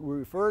combine is what we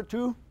refer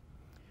to.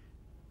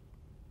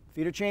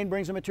 Feeder chain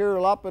brings the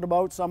material up at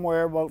about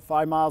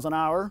 5 miles an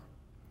hour.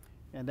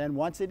 And then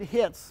once it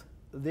hits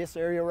this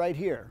area right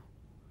here,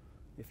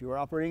 if you're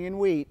operating in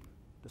wheat,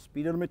 the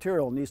speed of the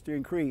material needs to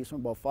increase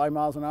from about 5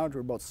 miles an hour to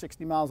about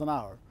 60 miles an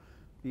hour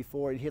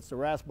before it hits the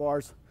RAS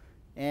bars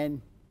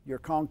and your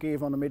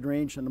concave on the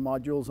mid-range and the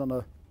modules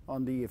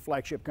on the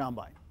flagship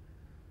combine.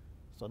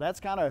 So that's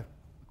kind of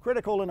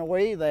critical in a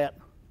way that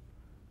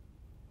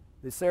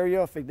this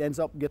area, if it ends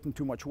up getting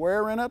too much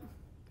wear in it,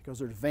 because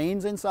there's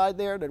veins inside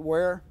there that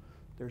wear,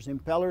 there's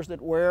impellers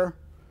that wear,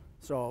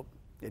 so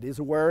it is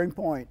a wearing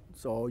point.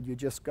 So you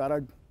just got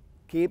to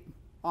keep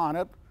on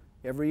it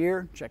every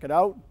year, check it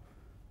out,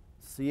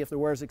 see if the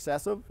wear is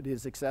excessive. If it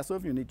is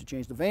excessive, you need to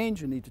change the vanes,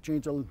 you need to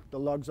change the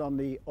lugs on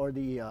the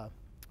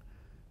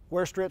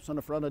wear strips on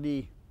the front of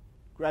the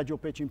gradual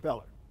pitch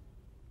impeller.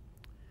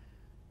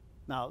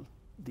 Now,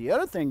 the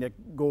other thing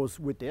that goes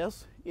with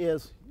this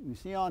is, you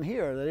see on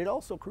here that it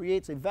also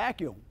creates a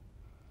vacuum,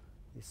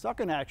 a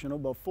sucking action of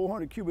about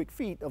 400 cubic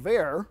feet of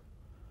air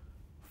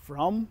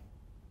from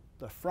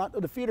the front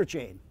of the feeder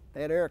chain.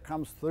 That air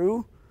comes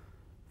through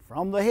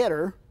from the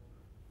header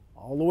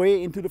all the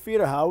way into the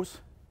feeder house,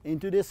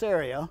 into this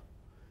area,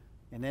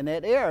 and then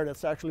that air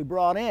that's actually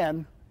brought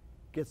in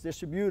gets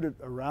distributed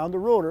around the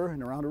rotor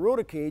and around the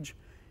rotor cage,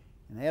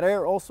 and that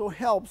air also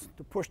helps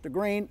to push the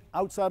grain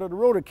outside of the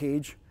rotor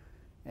cage,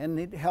 and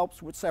it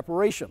helps with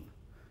separation.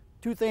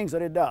 Two things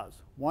that it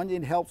does. One,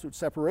 it helps with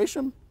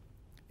separation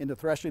in the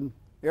threshing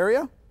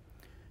area,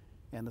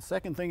 and the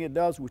second thing it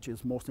does, which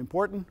is most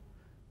important,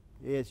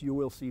 is you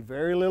will see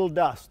very little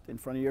dust in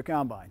front of your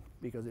combine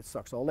because it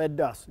sucks all that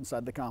dust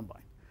inside the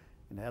combine.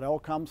 And that all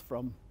comes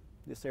from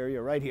this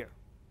area right here.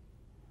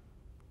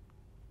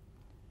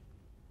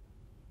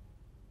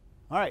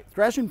 All right,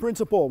 threshing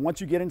principle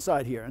once you get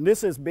inside here. And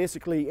this is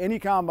basically any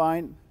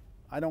combine,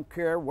 I don't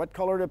care what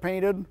color they're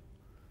painted.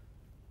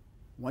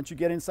 Once you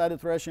get inside the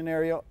threshing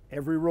area,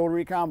 every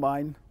rotary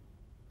combine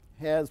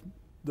has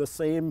the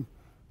same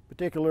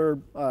particular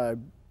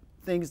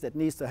things that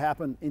needs to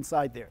happen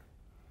inside there.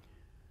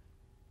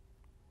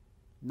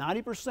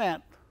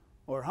 90%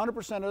 or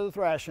 100% of the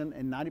threshing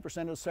and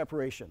 90% of the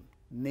separation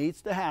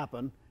needs to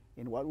happen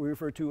in what we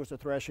refer to as the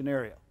threshing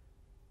area.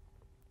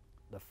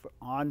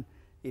 On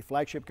a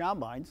flagship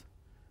combines,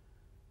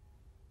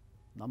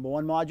 number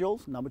 1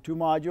 modules, number 2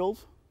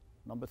 modules,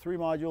 number 3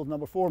 modules,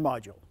 number 4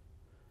 modules.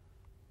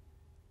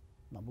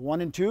 Number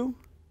 1 and 2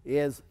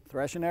 is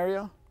threshing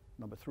area.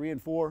 Number 3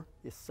 and 4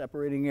 is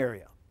separating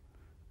area.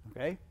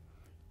 Okay?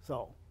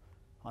 So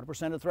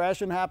 100% of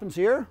threshing happens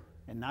here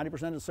and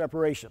 90% of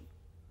separation.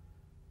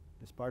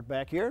 This part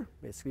back here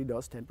basically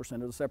does 10%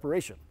 of the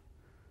separation.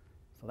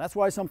 So that's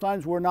why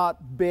sometimes we're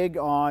not big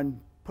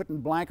on putting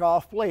blank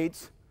off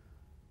plates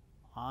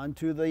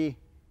onto the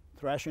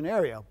threshing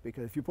area,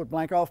 because if you put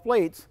blank off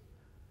plates,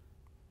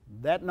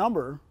 that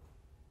number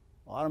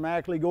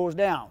automatically goes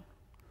down.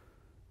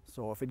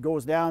 So if it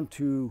goes down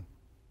to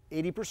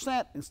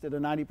 80% instead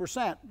of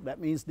 90%, that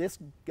means this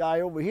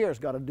guy over here has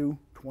got to do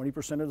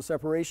 20% of the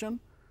separation.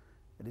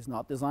 It is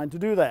not designed to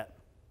do that.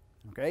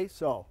 Okay,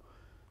 so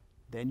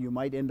then you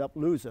might end up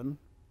losing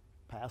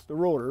past the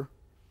rotor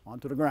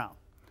onto the ground.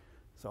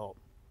 So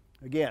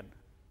again,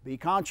 be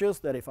conscious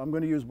that if I'm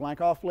going to use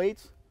blank off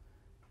plates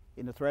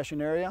in the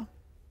threshing area,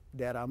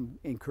 that I'm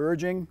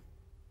encouraging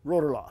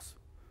rotor loss.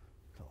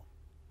 So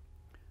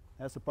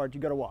That's the part you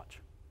got to watch.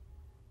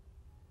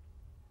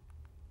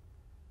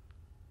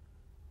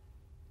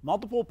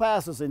 Multiple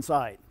passes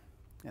inside.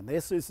 And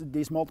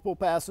these multiple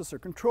passes are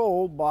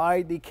controlled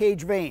by the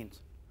cage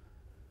vanes.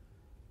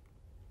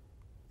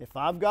 If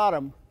I've got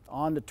them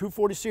on the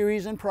 240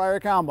 series and prior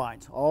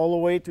combines all the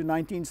way to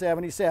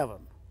 1977,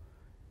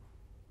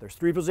 there's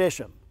 3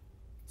 positions: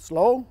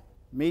 slow,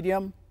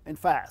 medium, and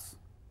fast.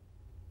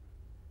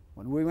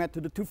 When we went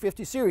to the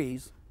 250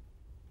 series,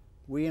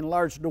 we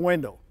enlarged the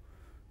window.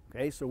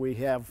 Okay, so we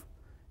have,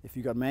 if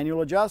you got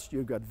manual adjust,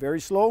 you've got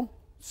very slow,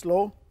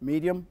 slow,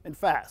 medium, and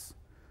fast.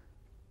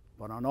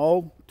 But on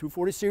all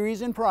 240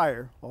 series and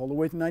prior, all the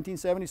way to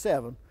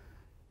 1977,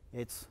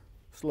 it's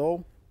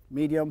slow,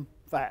 medium,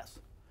 fast.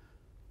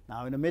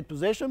 Now in the mid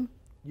position,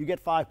 you get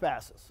 5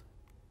 passes.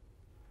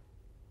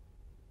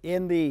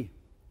 In the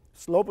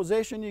slow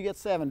position, you get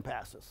 7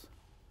 passes.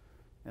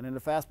 And in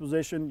the fast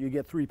position, you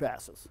get 3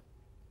 passes.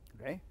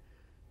 Okay?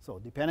 So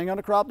depending on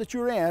the crop that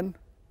you're in,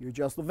 you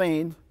adjust the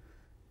vanes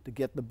to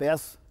get the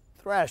best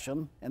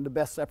thrashing and the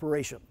best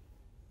separation.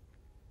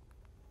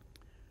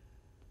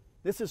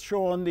 This is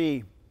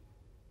showing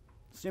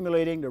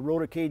simulating the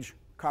rotor cage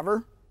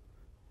cover.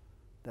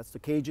 That's the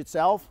cage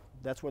itself.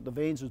 That's what the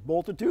vanes is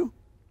bolted to.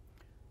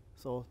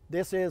 So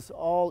this is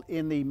all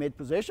in the mid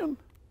position.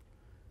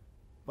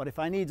 But if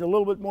I need a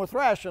little bit more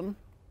thrashing,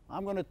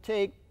 I'm going to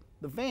take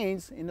the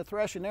vanes in the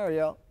thrashing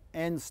area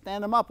and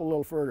stand them up a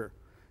little further.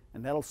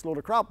 And that'll slow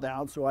the crop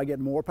down so I get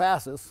more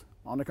passes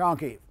on the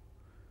concave.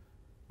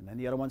 And then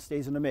the other one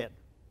stays in the mid.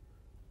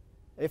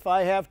 If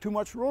I have too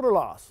much rotor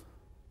loss,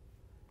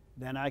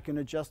 then I can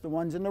adjust the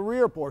ones in the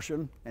rear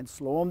portion and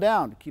slow them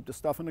down to keep the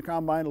stuff in the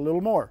combine a little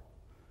more.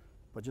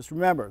 But just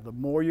remember, the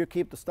more you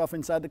keep the stuff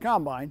inside the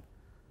combine,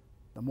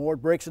 the more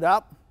it breaks it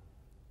up,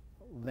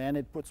 then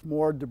it puts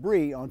more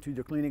debris onto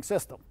the cleaning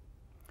system.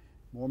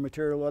 More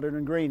material other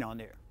than grain on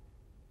there.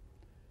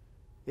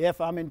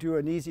 If I'm into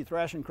an easy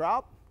thrashing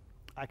crop,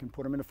 I can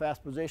put them in a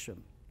fast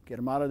position, get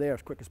them out of there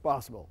as quick as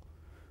possible.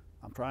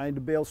 I'm trying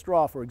to bale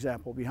straw, for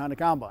example, behind the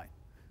combine.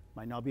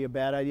 Might not be a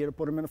bad idea to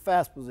put them in a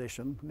fast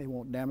position. They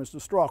won't damage the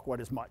straw quite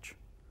as much.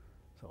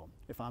 So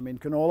if I'm in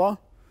canola,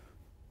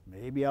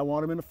 maybe I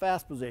want them in a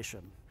fast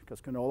position,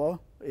 because canola,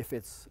 if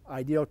it's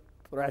ideal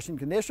thrashing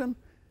condition,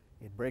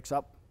 it breaks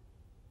up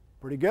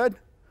pretty good,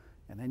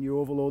 and then you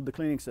overload the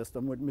cleaning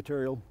system with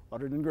material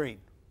other than grain.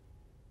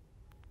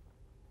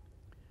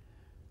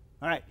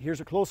 All right, here's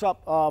a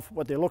close-up of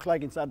what they look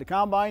like inside the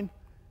combine.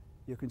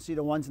 You can see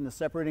the ones in the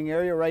separating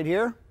area right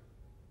here.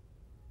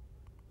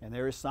 And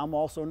there is some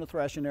also in the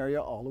thrashing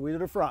area all the way to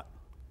the front.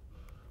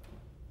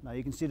 Now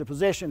you can see the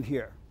position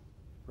here.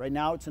 Right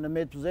now it's in the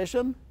mid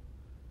position.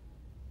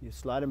 You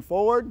slide them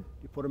forward,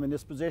 you put them in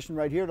this position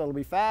right here, that'll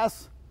be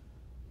fast.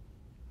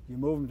 You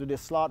move them to this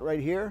slot right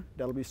here,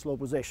 that'll be slow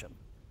position.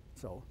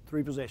 So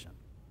 3 position.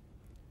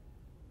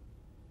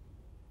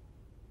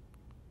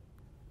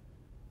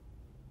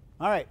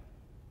 All right,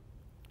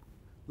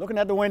 looking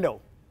at the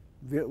window.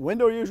 The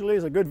window usually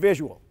is a good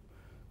visual.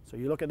 So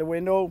you look at the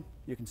window,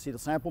 you can see the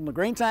sample in the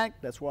grain tank.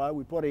 That's why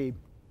we put a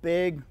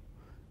big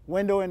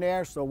window in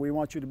there. So we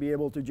want you to be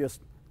able to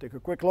just take a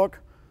quick look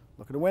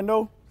at the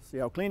window, see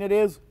how clean it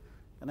is,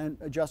 and then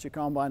adjust your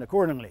combine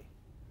accordingly.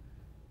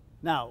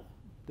 Now,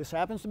 this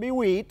happens to be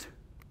wheat,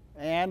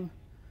 and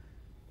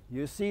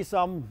you see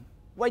some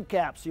white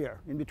caps here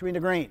in between the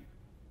grain.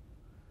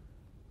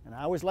 And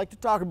I always like to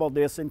talk about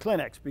this in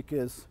clinics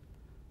because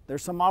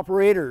there's some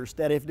operators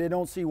that if they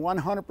don't see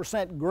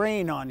 100%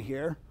 grain on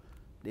here,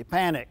 they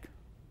panic.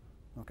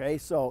 Okay,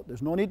 so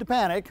there's no need to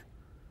panic.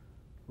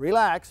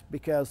 Relax,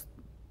 because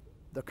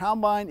the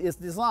combine is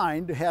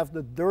designed to have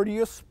the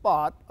dirtiest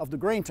spot of the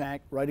grain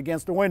tank right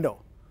against the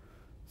window.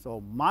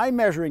 So my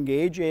measuring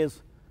gauge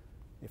is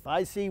if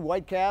I see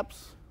white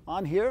caps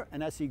on here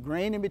and I see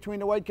grain in between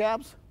the white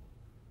caps,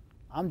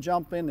 I'm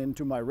jumping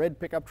into my red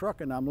pickup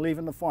truck and I'm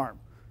leaving the farm.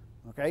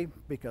 Okay,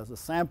 because the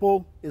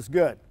sample is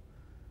good.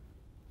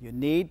 You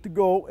need to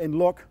go and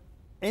look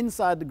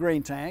inside the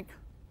grain tank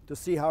to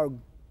see how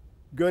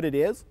good it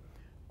is,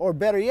 or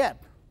better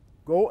yet,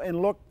 go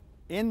and look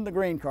in the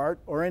grain cart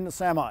or in the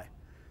semi,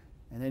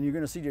 and then you're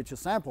going to see that your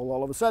sample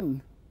all of a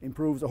sudden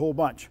improves a whole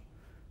bunch.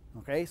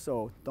 Okay,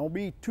 so don't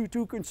be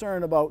too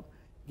concerned about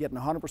getting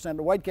 100% of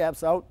the white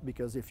caps out,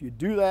 because if you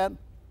do that,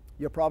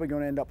 you're probably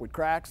going to end up with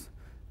cracks,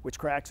 which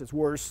cracks is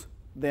worse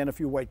than a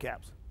few white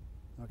caps.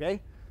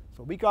 Okay,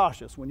 so be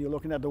cautious when you're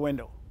looking at the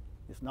window.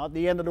 It's not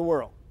the end of the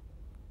world.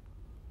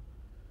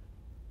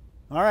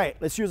 All right,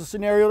 let's use a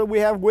scenario that we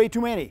have way too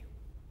many.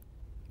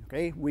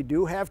 Okay, we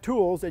do have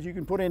tools that you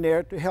can put in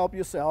there to help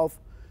yourself,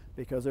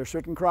 because there are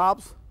certain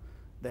crops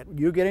that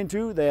you get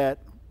into that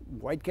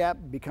white cap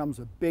becomes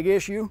a big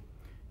issue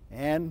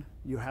and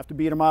you have to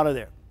beat them out of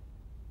there.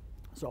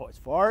 So as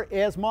far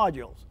as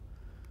modules,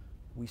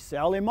 we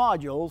sell in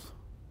modules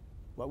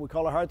what we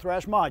call a hard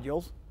thrash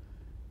modules.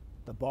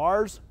 The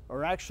bars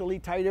are actually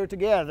tighter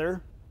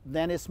together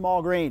than a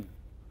small grain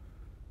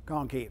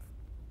concave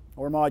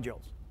or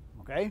modules.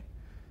 Okay,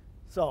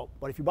 so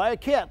but if you buy a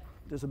kit,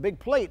 there's a big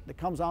plate that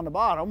comes on the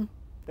bottom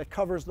that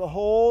covers the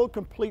whole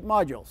complete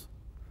modules.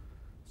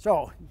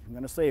 So I'm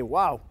going to say,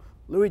 wow,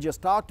 Louis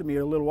just talked to me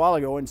a little while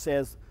ago and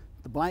says,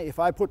 if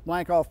I put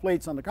blank off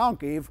plates on the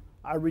concave,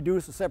 I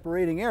reduce the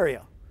separating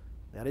area.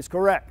 That is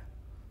correct.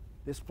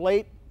 This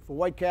plate for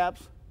white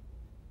caps,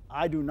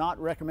 I do not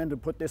recommend to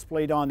put this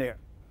plate on there.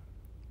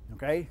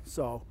 Okay,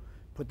 so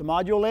put the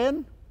module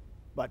in,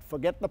 but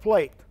forget the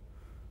plate,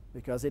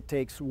 because it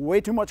takes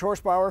way too much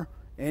horsepower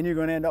and you're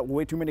going to end up with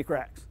way too many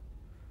cracks.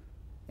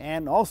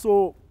 And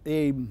also,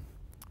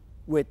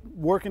 with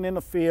working in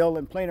the field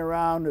and playing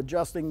around,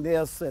 adjusting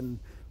this and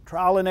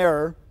trial and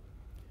error,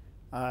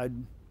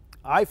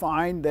 I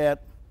find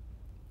that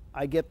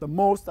I get the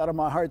most out of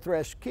my hard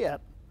thresh kit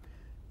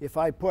if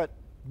I put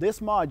this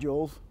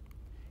modules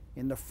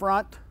in the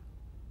front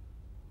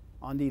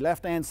on the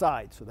left-hand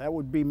side. So that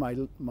would be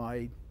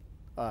my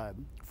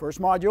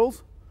first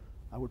modules.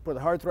 I would put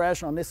the hard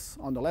thrash on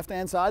the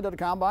left-hand side of the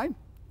combine.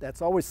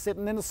 That's always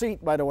sitting in the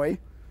seat, by the way.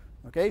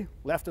 Okay,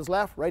 left is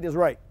left, right is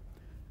right.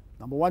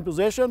 Number one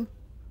position,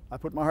 I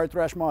put my hard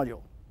thrash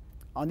module.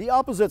 On the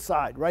opposite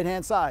side,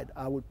 right-hand side,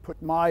 I would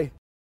put my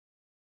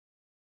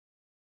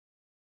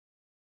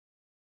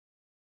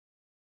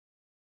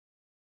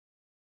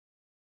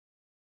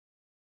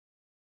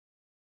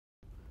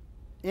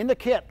in the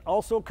kit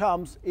also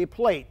comes a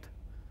plate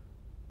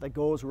that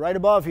goes right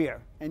above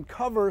here and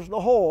covers the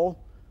hole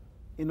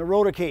in the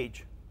rotor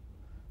cage.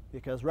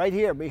 Because right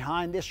here,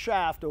 behind this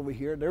shaft over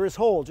here, there is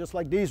holes just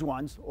like these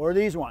ones or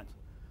these ones.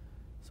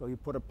 So you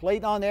put a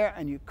plate on there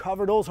and you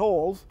cover those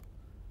holes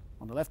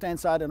on the left-hand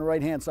side and the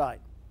right-hand side.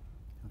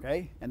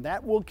 Okay? And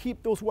that will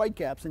keep those white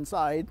caps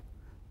inside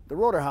the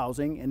rotor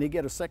housing, and they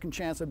get a second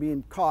chance of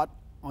being caught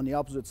on the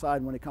opposite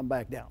side when they come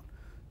back down.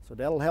 So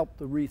that'll help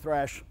to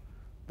re-thrash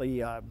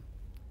the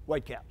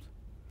white caps.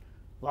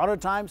 A lot of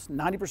times,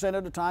 90%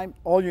 of the time,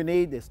 all you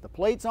need is the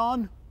plates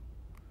on.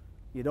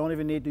 You don't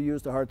even need to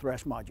use the hard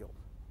thrash module.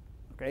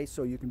 Okay,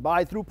 so you can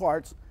buy through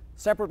parts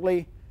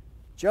separately,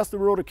 just the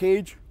rotor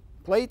cage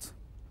plates,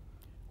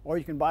 or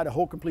you can buy the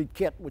whole complete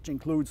kit, which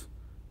includes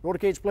rotor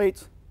cage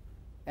plates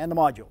and the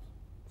modules.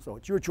 So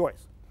it's your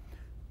choice.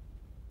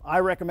 I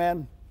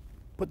recommend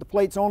put the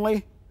plates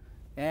only,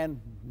 and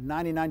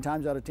 99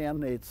 times out of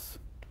 10, it's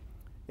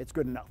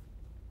good enough.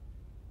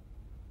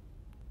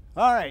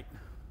 All right,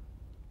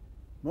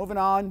 moving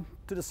on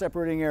to the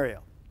separating area.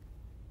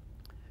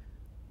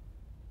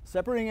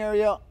 Separating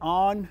area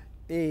on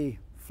a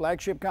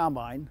flagship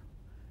combine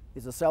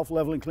is a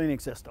self-leveling cleaning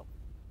system.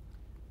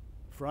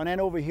 Front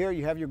end over here,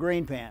 you have your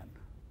grain pan.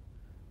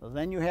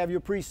 Then you have your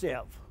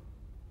pre-sieve.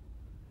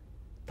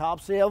 Top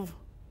sieve,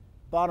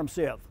 bottom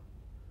sieve.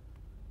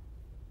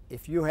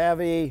 If you have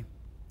a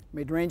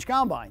mid-range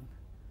combine,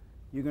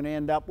 you're going to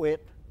end up with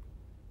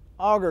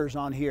augers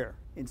on here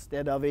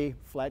instead of a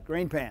flat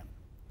grain pan.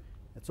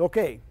 That's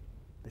okay.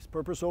 This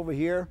purpose over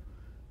here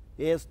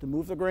is to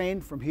move the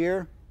grain from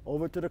here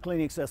over to the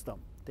cleaning system.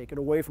 Take it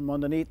away from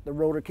underneath the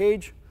rotor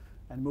cage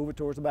and move it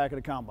towards the back of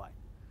the combine.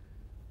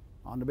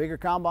 On the bigger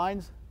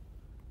combines,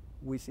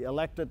 we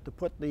elected to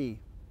put the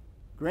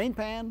grain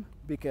pan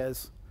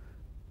because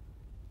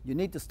you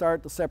need to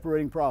start the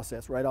separating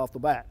process right off the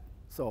bat.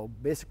 So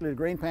basically the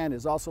grain pan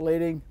is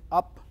oscillating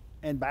up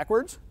and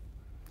backwards,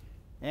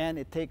 and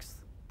it takes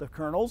the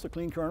kernels, the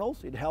clean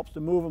kernels, it helps to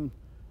move them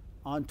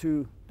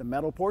onto the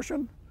metal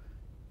portion,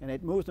 and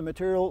it moves the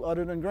material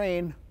other than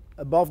grain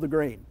above the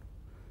grain.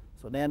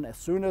 So then as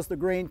soon as the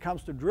grain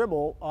comes to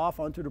dribble off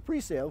onto the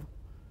pre-sieve,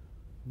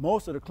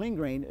 most of the clean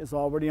grain is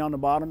already on the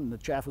bottom and the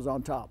chaff is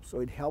on top. So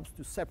it helps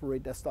to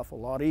separate that stuff a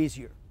lot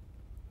easier.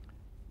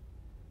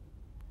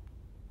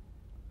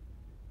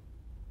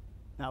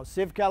 Now,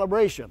 sieve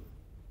calibration.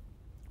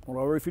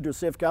 Well, if you do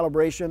sieve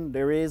calibration,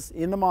 there is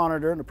in the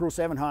monitor, in the Pro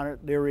 700,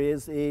 there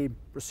is a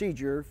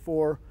procedure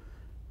for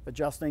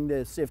adjusting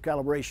the sieve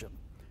calibration.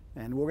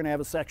 And we're going to have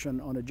a section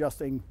on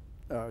adjusting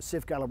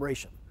sieve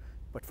calibration.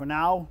 But for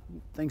now,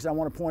 things I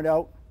want to point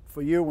out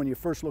for you when you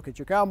first look at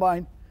your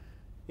combine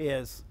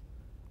is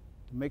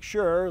to make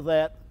sure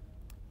that,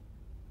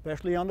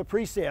 especially on the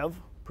pre-sieve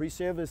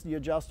is the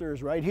adjuster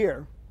is right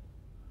here.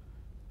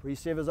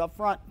 Pre-sieve is up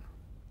front.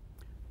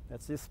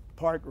 That's this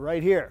part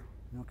right here.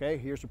 Okay,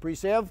 here's the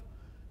pre-sieve.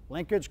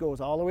 Linkage goes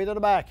all the way to the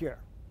back here.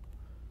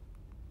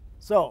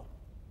 So,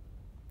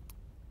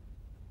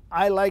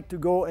 I like to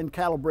go and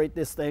calibrate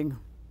this thing,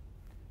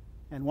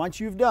 and once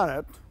you've done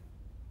it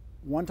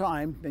one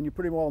time, then you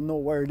pretty well know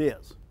where it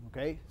is.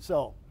 Okay,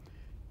 so,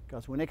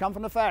 because when they come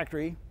from the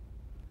factory,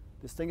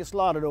 this thing is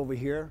slotted over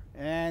here,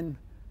 and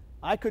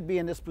I could be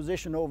in this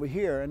position over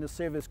here, and the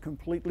sieve is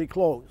completely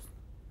closed.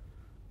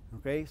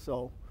 Okay,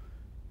 so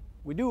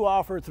we do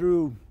offer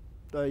through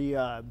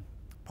the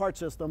part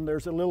system,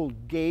 there's a little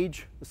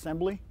gauge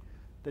assembly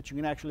that you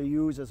can actually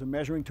use as a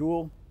measuring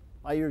tool.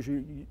 I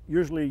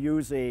usually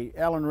use a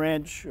Allen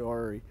wrench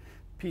or a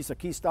piece of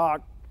key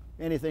stock,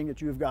 anything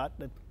that you've got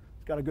that's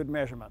got a good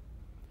measurement.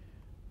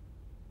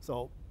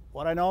 So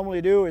what I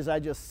normally do is I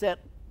just set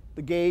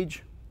the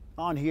gauge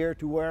on here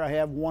to where I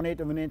have 1/8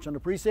 of an inch on the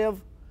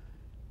pre-sieve,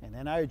 and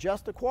then I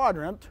adjust the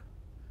quadrant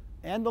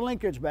and the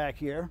linkage back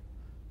here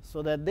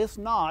so that this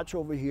notch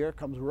over here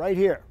comes right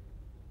here.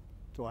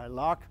 So I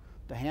lock,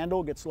 the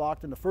handle gets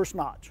locked in the first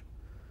notch.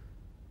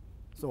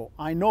 So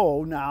I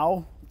know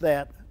now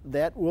that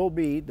the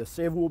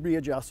sieve will be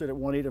adjusted at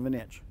 1/8 of an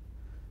inch.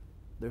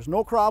 There's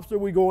no crops that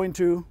we go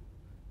into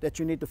that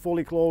you need to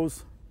fully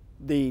close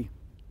the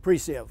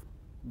pre-sieve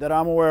that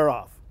I'm aware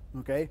of,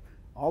 okay?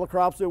 All the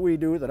crops that we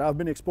do that I've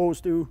been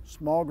exposed to,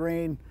 small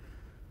grain,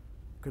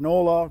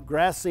 canola,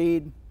 grass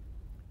seed,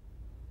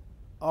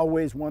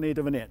 always 1/8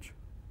 of an inch,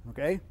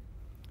 okay?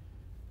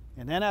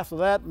 And then after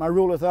that, my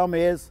rule of thumb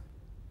is,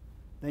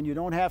 then you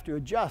don't have to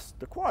adjust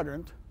the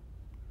quadrant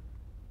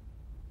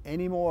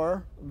any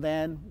more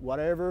than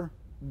whatever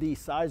the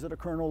size of the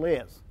kernel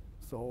is.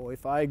 So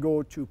if I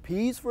go to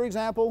peas, for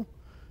example,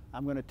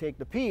 I'm going to take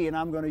the pea and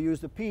I'm going to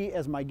use the pea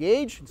as my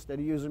gauge. Instead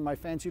of using my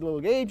fancy little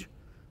gauge,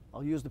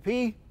 I'll use the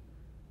pea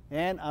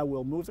and I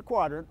will move the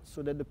quadrant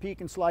so that the pea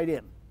can slide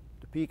in.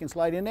 The pea can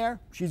slide in there,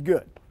 she's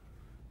good.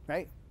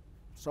 Okay?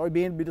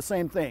 Soybean would be the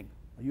same thing.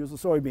 I use the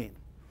soybean.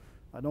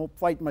 I don't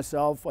fight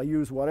myself. I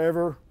use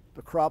whatever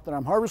the crop that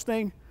I'm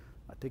harvesting.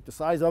 I take the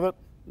size of it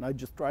and I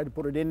just try to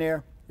put it in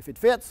there. If it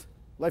fits,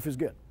 life is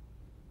good.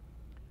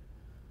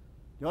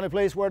 The only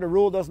place where the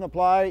rule doesn't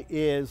apply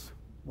is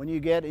when you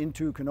get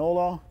into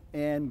canola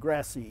and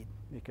grass seed,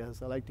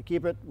 because I like to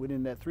keep it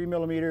within that 3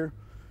 millimeter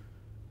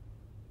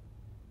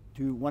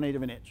to 1/8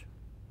 of an inch.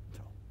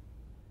 So,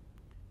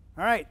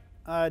 all right,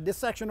 this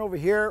section over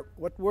here,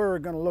 what we're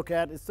going to look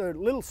at is a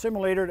little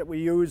simulator that we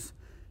use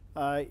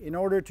in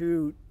order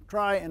to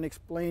try and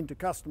explain to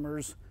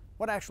customers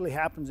what actually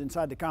happens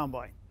inside the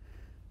combine.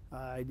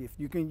 If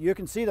you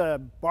can see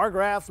the bar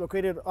graphs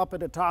located up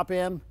at the top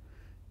end,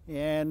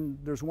 and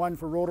there's one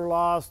for rotor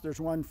loss, there's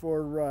one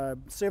for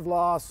sieve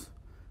loss,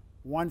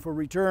 one for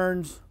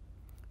returns,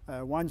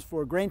 one's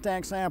for grain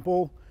tank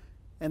sample,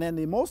 and then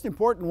the most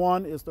important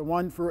one is the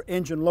one for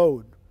engine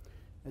load.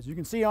 As you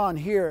can see on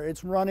here,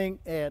 it's running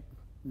at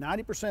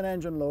 90%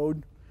 engine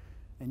load,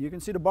 and you can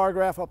see the bar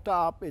graph up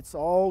top. It's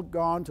all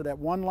gone to that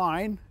one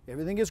line.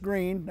 Everything is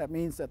green. That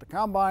means that the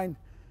combine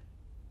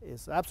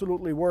is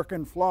absolutely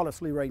working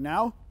flawlessly right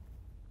now.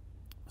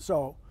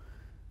 So,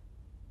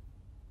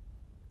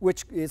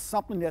 which is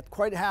something that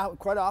quite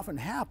often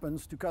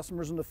happens to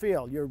customers in the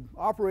field. You're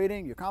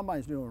operating, your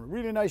combine's doing a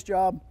really nice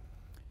job,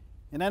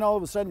 and then all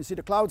of a sudden you see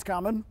the clouds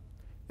coming,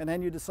 and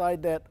then you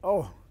decide that,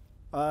 oh,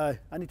 I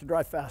need to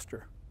drive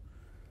faster.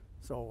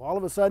 So all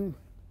of a sudden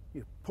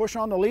you push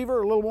on the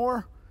lever a little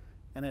more,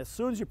 and as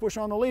soon as you push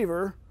on the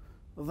lever,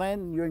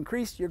 then you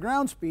increase your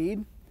ground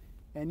speed.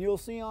 And you'll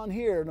see on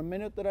here, the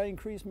minute that I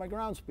increase my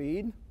ground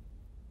speed,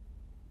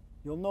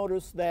 you'll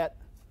notice that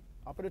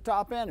up at the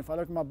top end, if I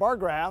look at my bar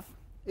graph,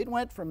 it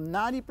went from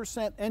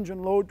 90%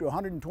 engine load to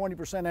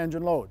 120%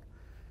 engine load.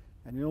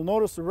 And you'll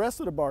notice the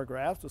rest of the bar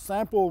graphs, the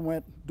sample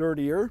went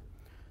dirtier,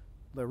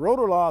 the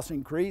rotor loss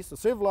increased, the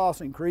sieve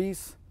loss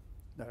increased,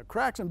 the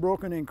cracks and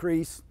broken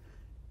increased,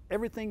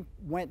 everything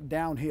went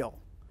downhill.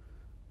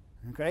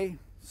 Okay,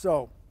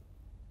 so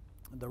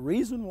the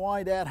reason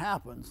why that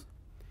happens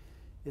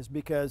is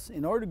because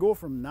in order to go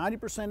from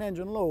 90%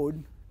 engine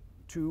load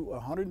to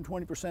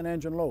 120%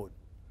 engine load,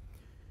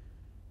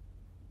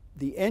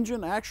 the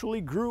engine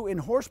actually grew in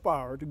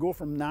horsepower to go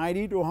from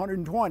 90 to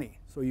 120.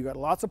 So you got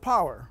lots of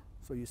power.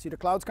 So you see the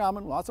clouds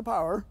coming, lots of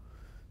power.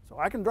 So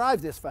I can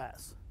drive this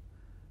fast.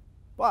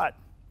 But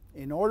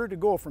in order to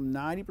go from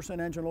 90%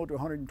 engine load to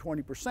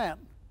 120%,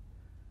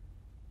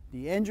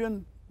 the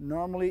engine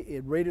normally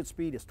at rated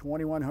speed is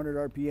 2100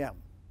 RPM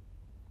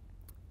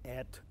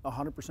at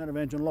 100% of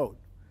engine load.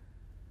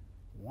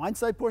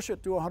 Once I push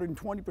it to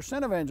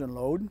 120% of engine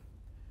load,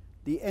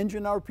 the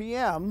engine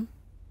RPM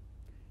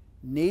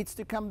needs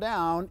to come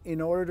down in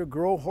order to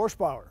grow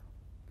horsepower.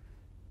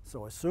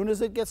 So as soon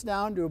as it gets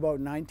down to about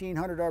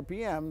 1900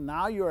 RPM,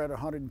 now you're at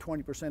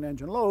 120%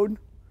 engine load,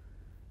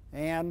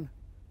 and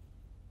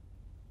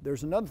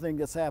there's another thing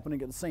that's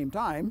happening at the same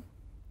time.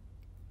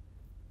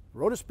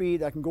 Rotor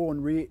speed, I can go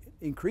and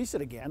increase it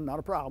again, not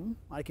a problem.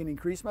 I can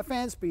increase my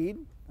fan speed,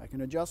 I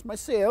can adjust my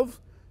sieve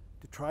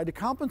to try to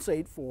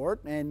compensate for it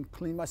and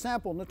clean my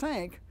sample in the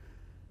tank.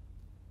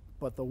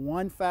 But the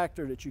one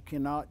factor that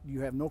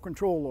you have no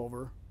control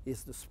over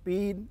is the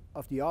speed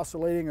of the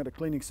oscillating of the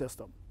cleaning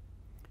system.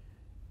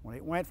 When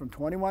it went from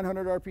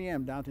 2100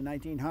 RPM down to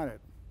 1900,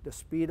 the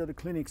speed of the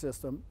cleaning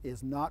system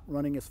is not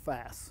running as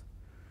fast.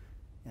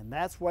 And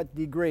that's what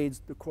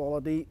degrades the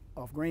quality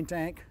of grain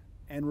tank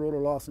and rotor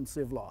loss and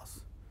sieve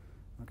loss.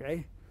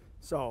 Okay,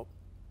 so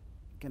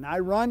can I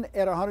run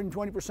at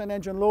 120%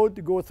 engine load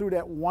to go through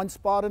that one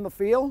spot in the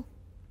field?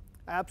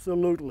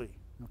 Absolutely.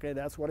 Okay,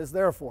 that's what it's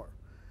there for.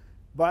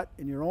 But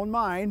in your own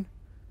mind,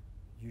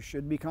 you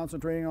should be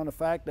concentrating on the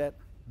fact that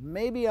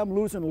maybe I'm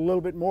losing a little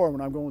bit more when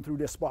I'm going through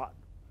this spot.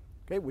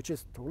 Okay, which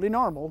is totally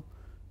normal,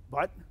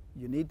 but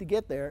you need to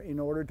get there in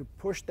order to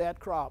push that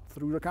crop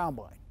through the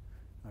combine.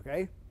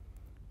 Okay,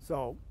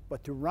 so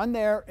but to run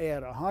there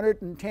at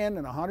 110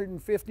 and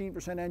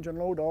 115% engine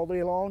load all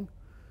day long,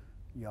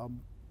 you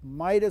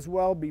might as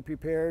well be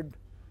prepared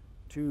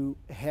to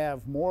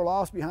have more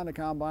loss behind the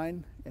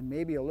combine and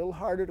maybe a little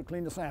harder to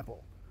clean the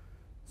sample.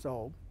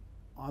 So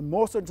on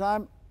most of the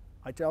time,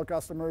 I tell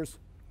customers,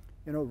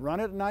 you know, run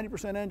it at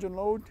 90% engine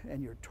load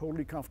and you're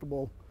totally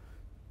comfortable.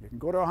 You can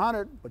go to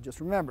 100, but just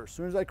remember, as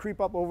soon as I creep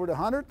up over the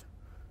 100,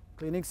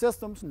 cleaning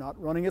system's not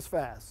running as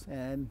fast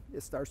and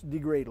it starts to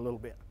degrade a little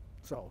bit.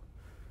 So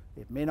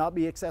it may not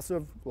be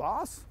excessive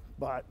loss,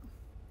 but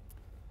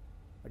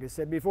like I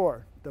said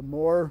before, the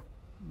more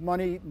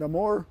money, the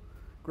more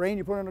grain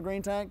you put in the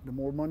grain tank, the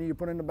more money you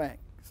put in the bank.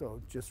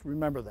 So just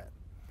remember that.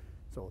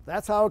 So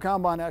that's how a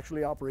combine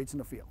actually operates in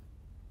the field.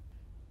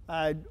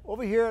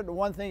 Over here, the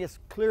one thing is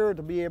clear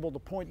to be able to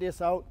point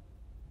this out.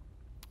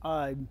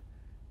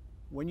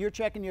 When you're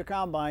checking your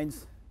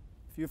combines,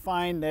 if you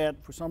find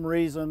that for some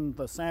reason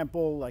the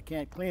sample, I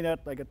can't clean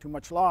it, I get too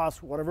much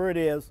loss, whatever it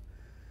is,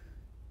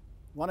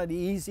 one of the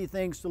easy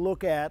things to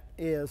look at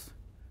is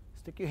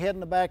stick your head in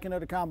the back end of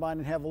the combine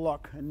and have a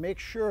look and make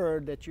sure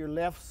that your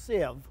left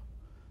sieve,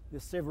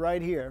 this sieve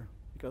right here,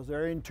 because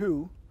they're in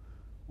two,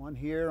 one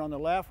here on the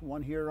left,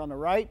 one here on the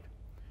right.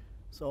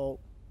 So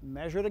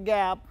measure the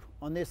gap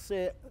on this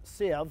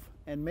sieve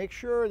and make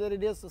sure that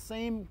it is the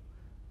same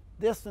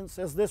distance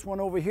as this one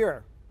over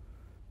here.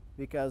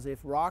 Because if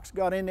rocks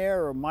got in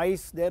there or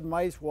mice, dead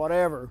mice,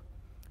 whatever,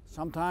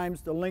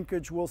 sometimes the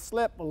linkage will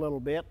slip a little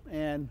bit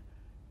and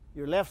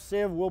your left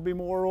sieve will be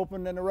more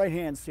open than the right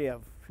hand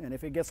sieve. And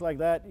if it gets like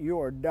that, you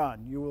are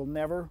done. You will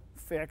never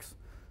fix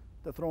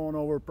the throwing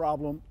over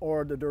problem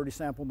or the dirty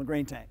sample in the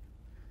grain tank.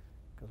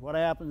 Because what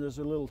happens is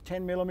a little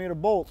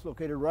 10mm bolt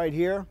located right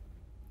here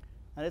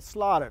and it's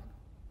slotted.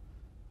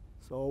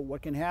 So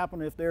what can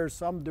happen if there's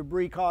some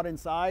debris caught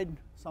inside,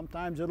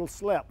 sometimes it'll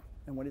slip.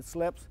 And when it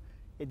slips,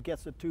 it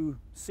gets the two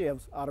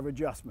sieves out of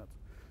adjustment.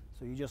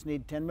 So you just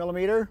need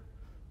 10mm,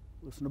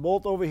 loosen the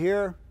bolt over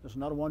here, there's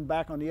another one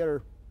back on the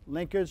other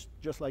linkage,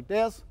 just like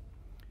this.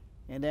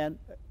 And then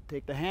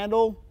take the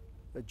handle,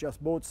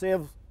 adjust both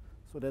sieves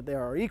so that they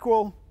are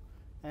equal,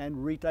 and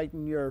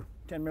retighten your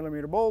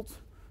 10mm bolts,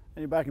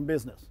 and you're back in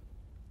business.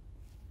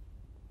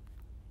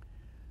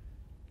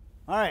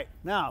 All right,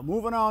 now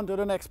moving on to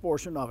the next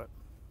portion of it.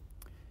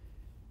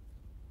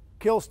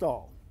 Kill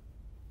stall.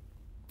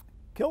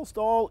 Kill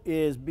stall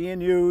is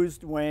being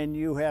used when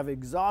you have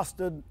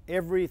exhausted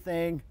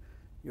everything.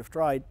 You've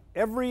tried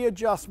every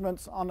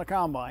adjustments on the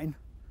combine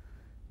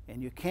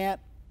and you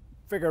can't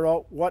figure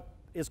out what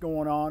is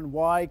going on.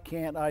 Why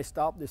can't I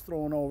stop this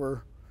throwing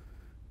over?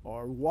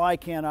 Or why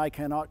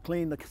cannot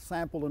clean the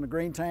sample in the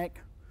grain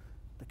tank?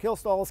 The kill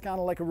stall is kind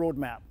of like a road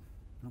map.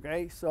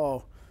 Okay,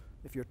 so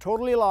if you're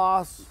totally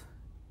lost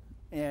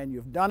and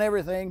you've done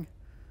everything,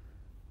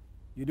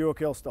 you do a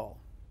kill stall.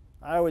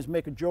 I always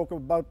make a joke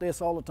about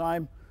this all the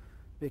time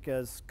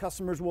because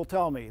customers will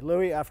tell me,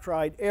 Louis, I've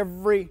tried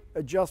every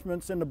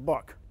adjustments in the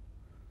book.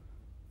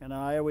 And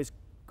I always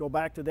go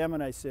back to them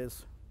and I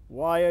says,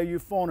 why are you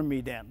phoning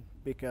me then?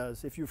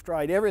 Because if you've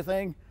tried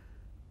everything,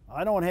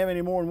 I don't have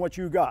any more than what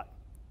you got.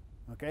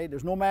 Okay,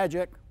 there's no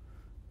magic.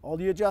 All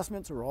the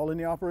adjustments are all in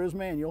the operator's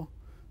manual.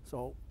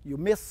 So you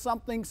missed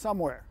something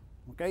somewhere.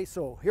 Okay,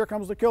 so here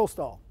comes the kill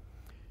stall.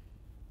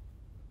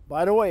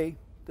 By the way,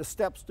 the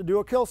steps to do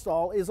a kill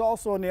stall is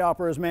also in the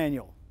operator's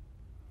manual.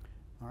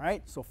 All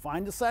right, so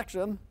find the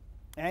section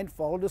and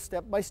follow the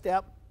step by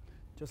step,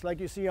 just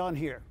like you see on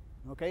here.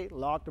 Okay,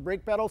 lock the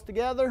brake pedals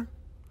together.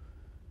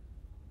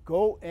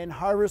 Go and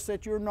harvest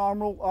at your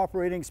normal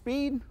operating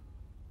speed.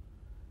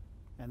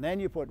 And then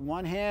you put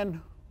one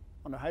hand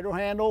on the hydro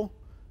handle,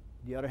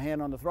 the other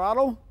hand on the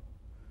throttle,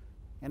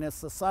 and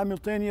it's a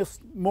simultaneous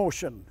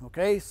motion.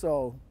 Okay,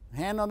 so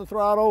hand on the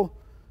throttle,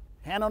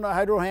 hand on the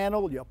hydro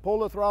handle, you pull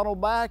the throttle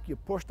back, you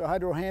push the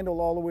hydro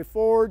handle all the way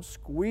forward,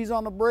 squeeze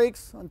on the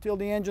brakes until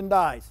the engine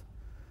dies.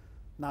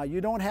 Now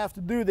you don't have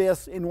to do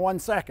this in 1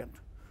 second.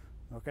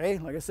 Okay,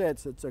 like I said,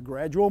 it's a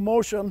gradual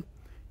motion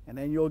and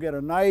then you'll get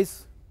a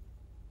nice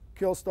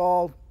kill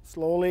stall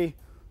slowly.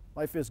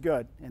 Life is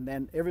good. And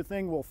then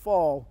everything will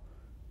fall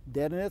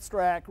dead in its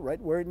track right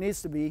where it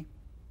needs to be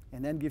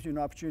and then gives you an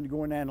opportunity to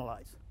go and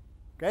analyze.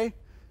 Okay,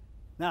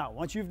 now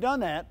once you've done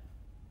that,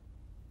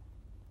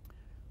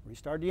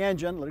 restart the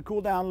engine, let it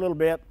cool down a little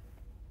bit,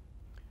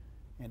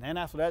 and then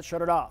after that,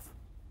 shut it off.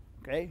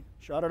 Okay,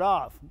 shut it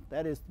off.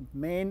 That is the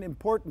main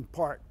important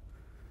part.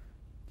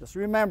 Just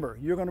remember,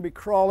 you're going to be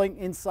crawling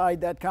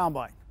inside that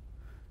combine.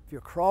 If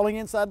you're crawling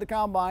inside the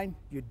combine,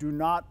 you do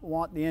not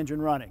want the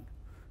engine running.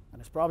 And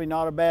it's probably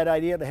not a bad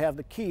idea to have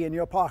the key in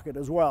your pocket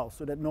as well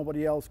so that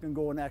nobody else can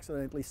go and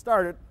accidentally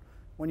start it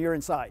when you're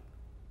inside.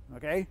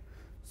 Okay,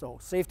 so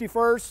safety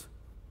first,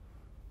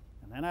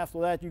 and then after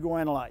that, you go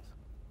analyze.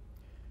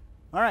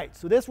 All right,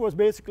 so this was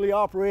basically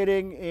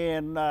operating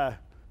in,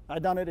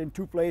 I've done it in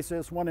 2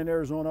 places, one in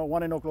Arizona,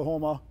 one in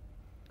Oklahoma.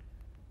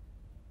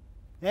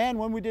 And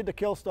when we did the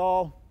kill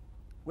stall,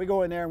 we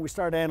go in there and we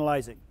start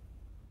analyzing.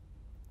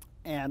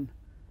 And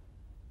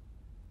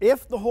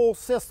if the whole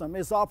system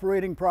is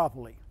operating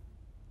properly,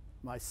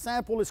 my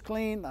sample is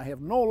clean, I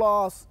have no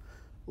loss,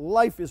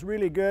 life is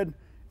really good,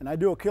 and I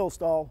do a kill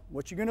stall,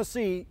 what you're going to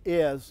see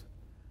is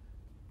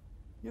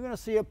you're going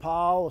to see a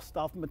pile of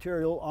stuffed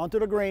material onto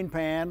the grain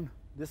pan.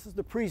 This is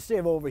the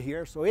pre-sieve over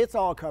here, so it's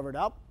all covered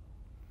up.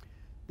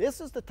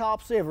 this is the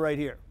top sieve right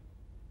here.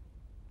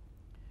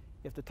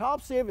 If the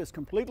top sieve is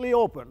completely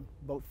open,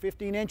 about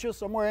 15 inches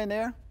somewhere in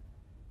there,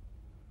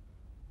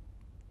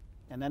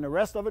 and then the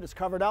rest of it is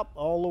covered up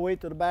all the way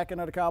to the back end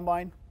of the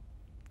combine,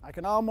 I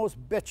can almost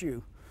bet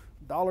you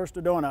dollars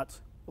to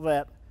donuts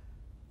that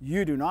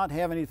you do not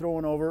have any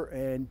thrown over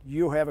and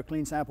you have a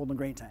clean sample in the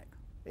grain tank.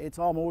 It's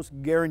almost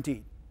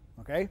guaranteed,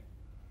 okay?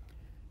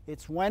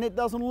 It's when it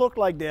doesn't look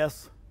like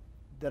this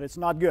that it's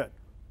not good,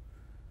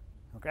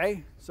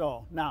 okay?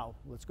 So now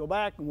let's go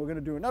back and we're going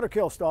to do another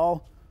kill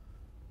stall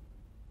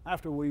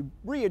after we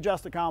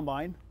readjust the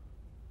combine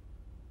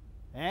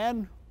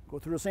and go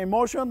through the same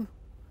motion.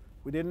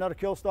 We did another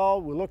kill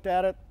stall, we looked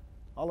at it.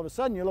 All of a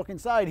sudden you look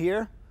inside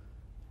here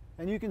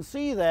and you can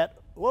see that,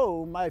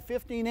 whoa, my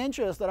 15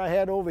 inches that I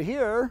had over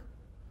here,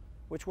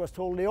 which was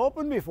totally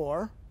open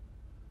before,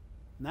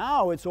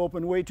 now it's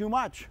open way too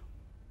much.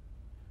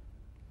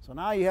 So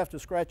now you have to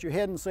scratch your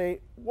head and say,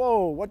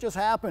 whoa, what just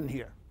happened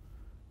here?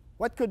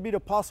 What could be the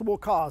possible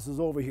causes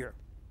over here?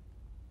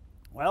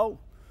 Well,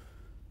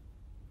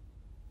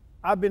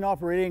 I've been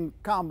operating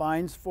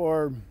combines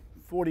for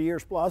 40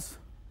 years plus,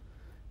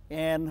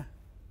 and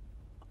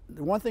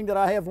the one thing that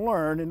I have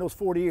learned in those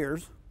 40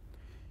 years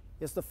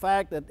is the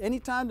fact that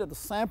anytime that the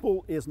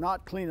sample is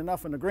not clean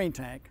enough in the grain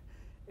tank,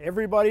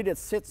 everybody that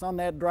sits on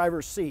that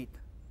driver's seat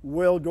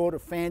will go to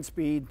fan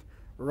speed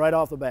right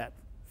off the bat.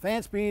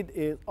 Fan speed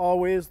is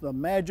always the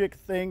magic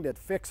thing that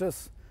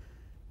fixes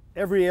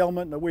every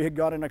ailment that we had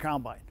got in a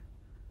combine.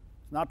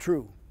 It's not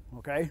true,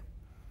 okay?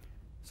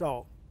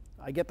 So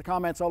I get the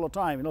comments all the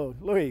time, you know,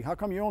 Louis, how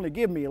come you only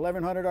give me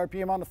 1100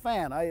 RPM on the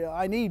fan?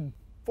 I need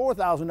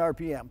 4000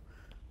 RPM.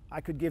 I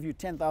could give you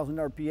 10,000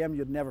 RPM,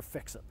 you'd never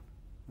fix it,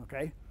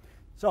 okay?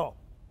 So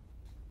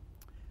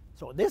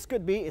this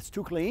could be, it's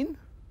too clean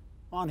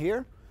on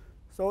here.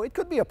 So it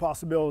could be a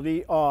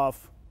possibility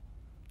of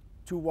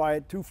too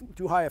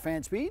high a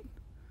fan speed.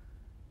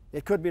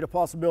 It could be the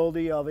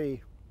possibility of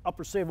a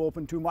upper sieve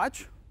open too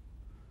much,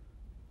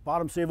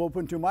 bottom sieve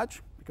open too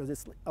much, because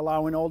it's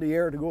allowing all the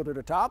air to go to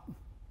the top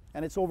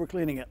and it's over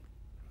cleaning it.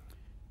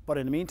 But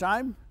in the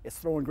meantime, it's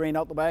throwing grain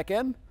out the back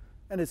end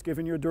and it's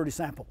giving you a dirty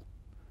sample,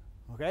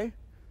 okay?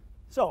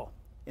 So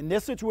in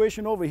this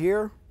situation over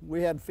here,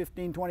 we had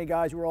 15, 20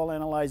 guys who were all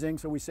analyzing,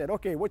 so we said,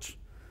 okay, which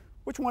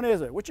one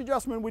is it? Which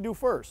adjustment we do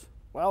first?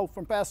 Well,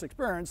 from past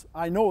experience,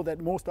 I know that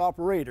most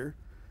operator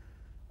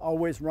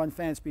always run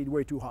fan speed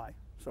way too high.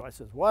 So I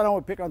said, why don't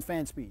we pick on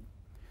fan speed?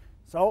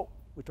 So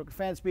we took the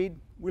fan speed,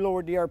 we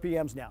lowered the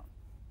RPMs down.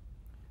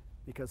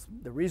 Because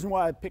the reason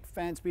why I picked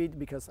fan speed,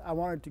 because I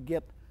wanted to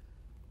get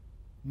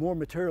more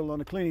material on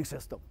the cleaning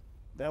system.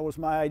 That was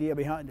my idea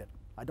behind it.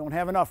 I don't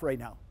have enough right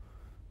now.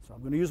 So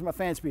I'm going to use my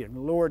fan speed. I'm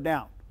going to lower it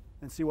down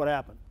and see what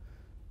happens.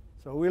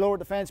 So we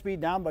lowered the fan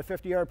speed down by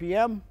 50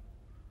 RPM.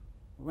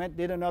 We went,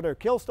 did another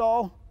kill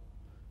stall,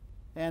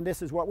 and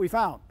this is what we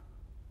found.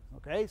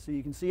 Okay, so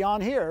you can see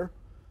on here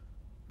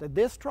that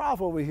this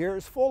trough over here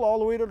is full all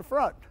the way to the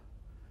front.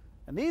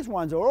 And these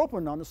ones are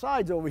open on the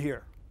sides over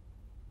here.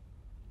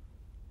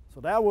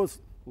 So that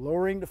was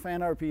lowering the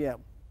fan RPM.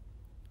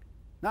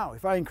 Now,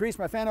 if I increase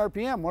my fan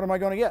RPM, what am I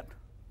going to get?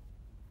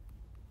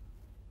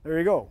 There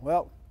you go.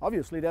 Well,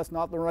 obviously that's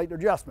not the right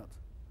adjustment.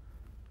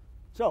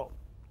 So,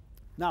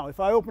 now if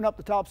I open up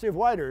the top sieve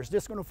wider, is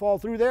this going to fall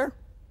through there?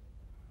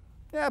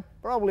 Yeah,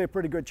 probably a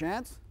pretty good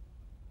chance.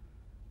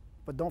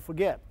 But don't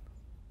forget,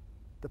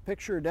 the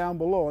picture down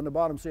below on the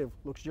bottom sieve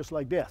looks just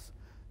like this.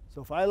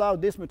 So if I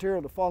allowed this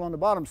material to fall on the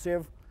bottom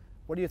sieve,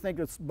 what do you think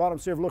this bottom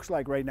sieve looks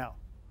like right now?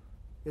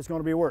 It's going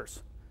to be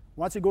worse.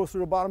 Once it goes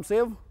through the bottom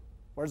sieve,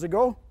 where does it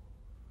go?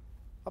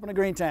 Up in the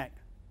grain tank.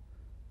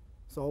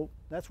 So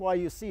that's why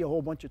you see a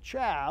whole bunch of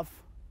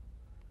chaff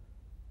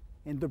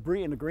and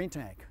debris in the grain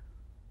tank.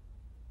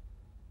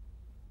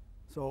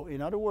 So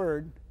in other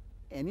words,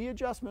 any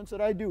adjustments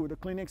that I do with the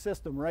cleaning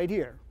system right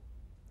here,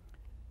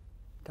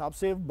 top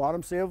sieve,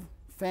 bottom sieve,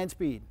 fan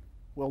speed,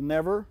 will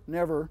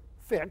never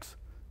fix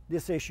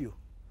this issue.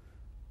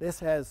 This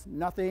has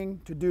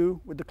nothing to do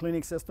with the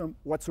cleaning system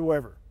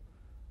whatsoever.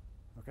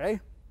 Okay?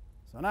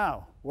 So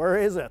now, where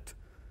is it?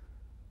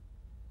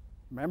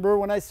 Remember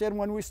when I said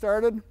when we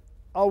started,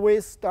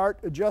 always start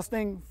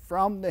adjusting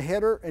from the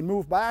header and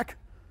move back?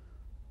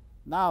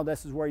 Now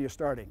this is where you're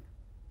starting.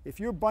 If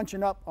you're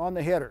bunching up on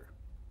the header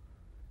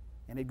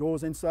and it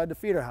goes inside the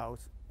feeder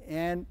house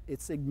and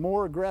it's a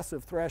more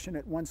aggressive thrashing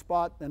at one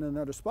spot than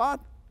another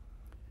spot,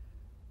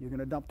 you're going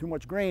to dump too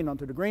much grain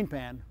onto the grain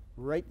pan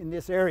right in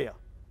this area.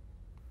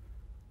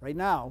 Right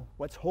now,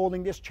 what's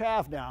holding this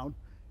chaff down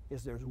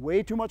is there's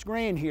way too much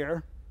grain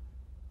here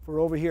for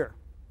over here.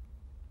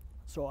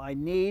 So I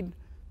need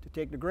to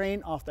take the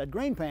grain off that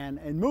grain pan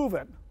and move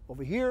it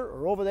over here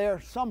or over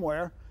there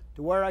somewhere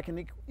to where I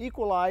can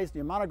equalize the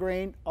amount of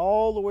grain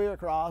all the way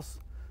across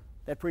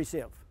that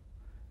pre-sieve.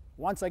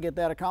 Once I get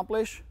that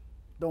accomplished,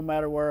 don't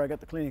matter where I get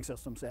the cleaning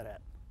system set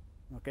at.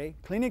 Okay?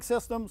 Cleaning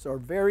systems are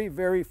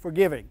very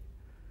forgiving.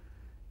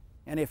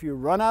 And if you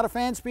run out of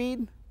fan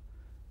speed,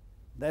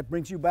 that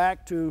brings you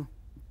back to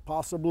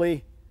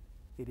possibly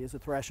it is a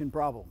thrashing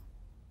problem.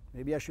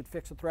 Maybe I should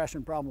fix the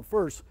thrashing problem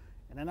first,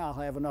 and then I'll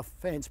have enough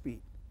fan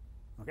speed.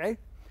 Okay?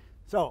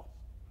 So,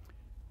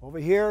 over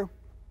here,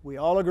 we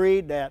all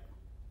agreed that,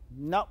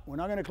 no, we're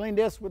not going to clean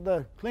this with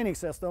the cleaning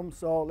system,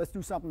 so let's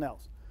do something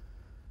else.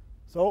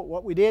 So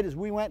what we did is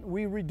we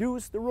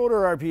reduced the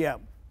rotor RPM,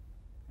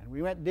 and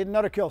we went and did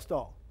another kill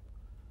stall.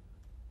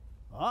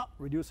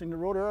 Reducing the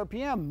rotor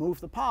RPM,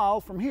 moved the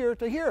pile from here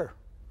to here.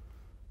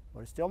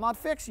 But it's still not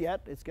fixed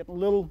yet. It's getting a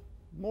little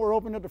more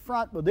open at the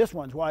front, but this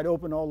one's wide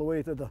open all the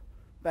way to the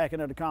back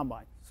end of the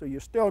combine. So you're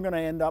still going to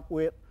end up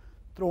with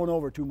throwing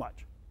over too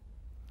much.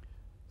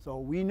 So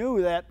we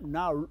knew that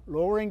now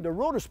lowering the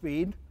rotor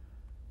speed,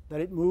 that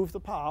it moved the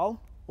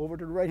pile over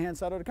to the right-hand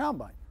side of the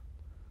combine.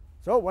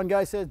 So one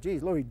guy says,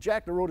 geez, Louis,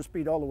 jack the rotor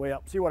speed all the way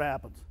up, see what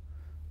happens.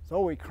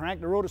 So we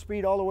cranked the rotor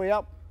speed all the way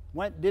up,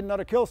 went, did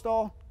another kill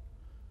stall,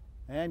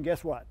 and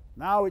guess what?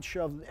 Now it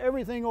shoves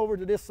everything over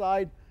to this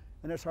side,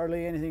 and there's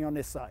hardly anything on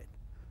this side.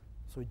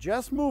 So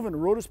just moving the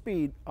rotor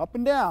speed up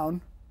and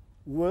down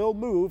will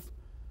move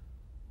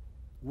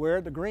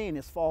where the grain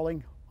is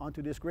falling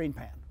onto this grain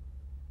pan.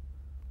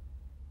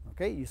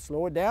 Okay, you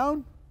slow it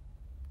down,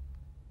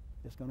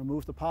 it's going to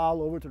move the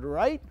pile over to the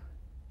right.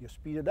 You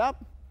speed it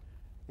up,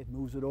 it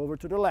moves it over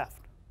to the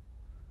left.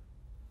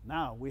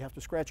 Now we have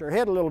to scratch our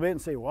head a little bit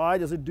and say, why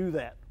does it do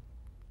that?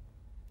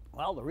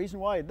 Well, the reason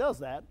why it does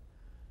that,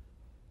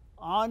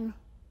 on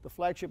the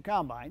flagship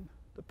combine,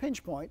 the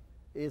pinch point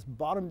is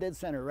bottom dead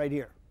center right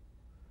here.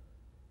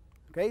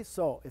 Okay,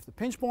 so if the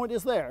pinch point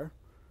is there,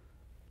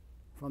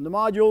 from the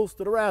modules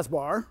to the RAS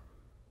bar,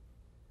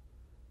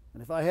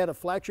 and if I had a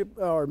flagship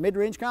or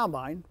mid-range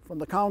combine, from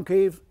the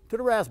concave to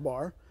the RAS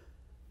bar,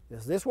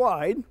 is this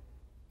wide,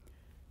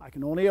 I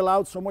can only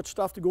allow so much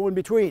stuff to go in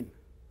between.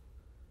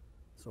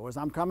 So as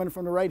I'm coming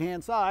from the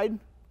right-hand side,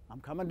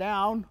 I'm coming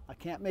down, I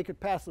can't make it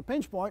past the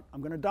pinch point,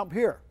 I'm going to dump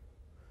here.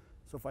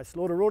 So if I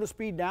slow the rotor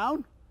speed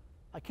down,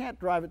 I can't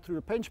drive it through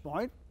the pinch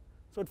point,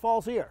 so it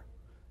falls here.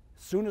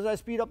 As soon as I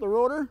speed up the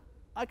rotor,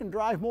 I can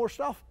drive more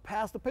stuff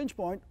past the pinch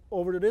point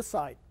over to this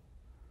side.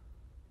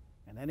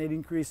 And then it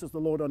increases the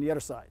load on the other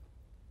side.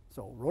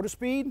 So rotor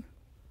speed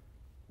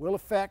will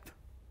affect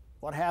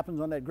what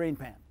happens on that grain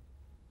pan.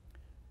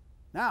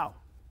 Now,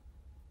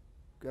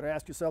 you've got to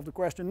ask yourself the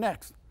question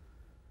next.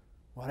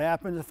 What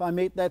happens if I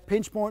make that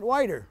pinch point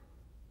wider?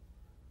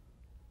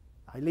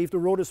 I leave the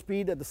rotor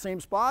speed at the same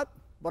spot,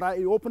 but I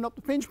open up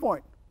the pinch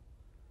point.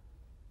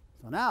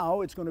 So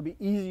now it's going to be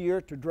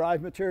easier to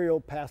drive material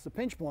past the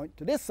pinch point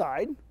to this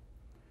side.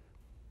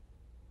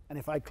 And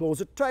if I close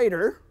it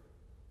tighter,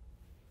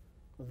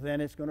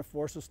 then it's going to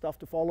force the stuff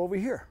to fall over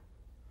here.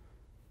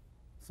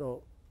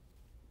 So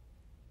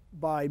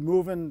by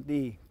moving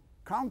the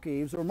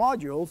concaves or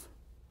modules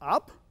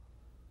up,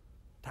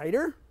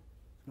 tighter,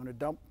 it's going to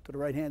dump to the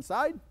right-hand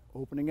side.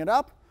 Opening it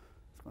up,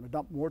 it's going to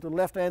dump more to the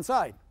left-hand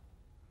side.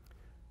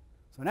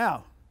 So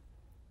now,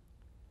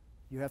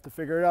 you have to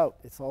figure it out.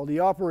 It's all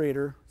the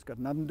operator. It's got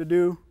nothing to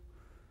do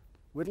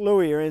with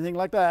Louis or anything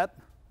like that.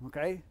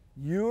 Okay?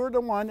 You're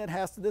the one that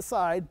has to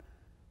decide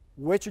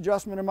which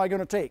adjustment am I going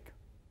to take.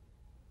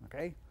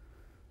 Okay?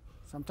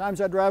 Sometimes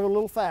I drive a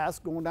little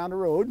fast going down the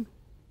road.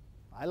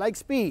 I like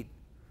speed.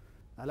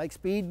 I like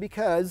speed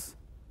because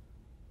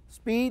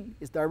speed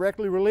is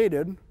directly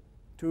related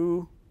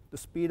to the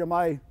speed of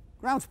my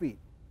ground speed.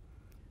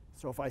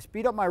 So if I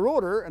speed up my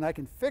rotor and I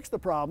can fix the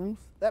problems,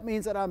 that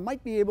means that I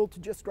might be able to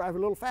just drive a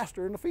little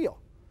faster in the field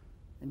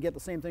and get the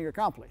same thing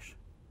accomplished.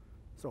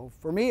 So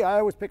for me, I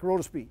always pick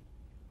rotor speed.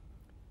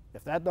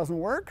 If that doesn't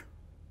work,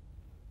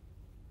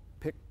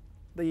 pick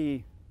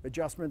the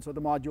adjustments of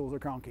the modules or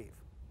concave.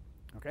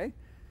 Okay?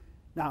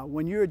 Now,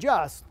 when you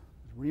adjust,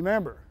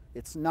 remember,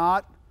 it's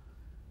not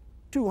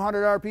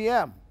 200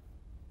 RPM.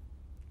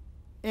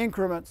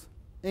 Increments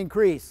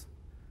increase.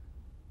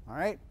 All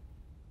right?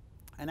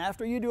 And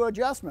after you do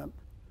adjustment,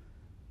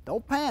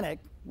 don't panic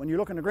when you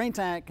look in the grain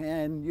tank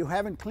and you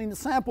haven't cleaned the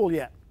sample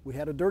yet. We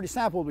had a dirty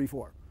sample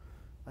before.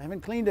 I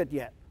haven't cleaned it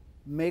yet.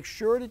 Make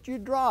sure that you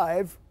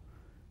drive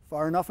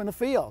far enough in the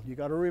field. You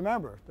got to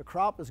remember, the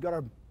crop has got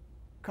to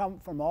come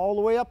from all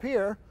the way up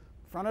here,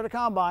 front of the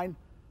combine,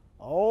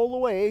 all the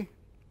way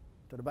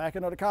to the back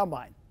end of the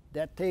combine.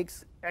 That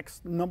takes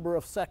X number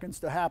of seconds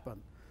to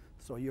happen.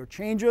 So your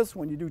changes,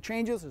 when you do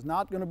changes, is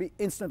not going to be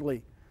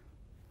instantly.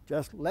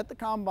 Just let the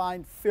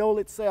combine fill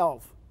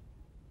itself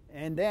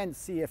and then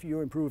see if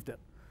you improved it.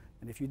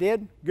 And if you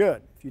did,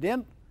 good. If you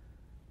didn't,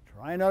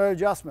 try another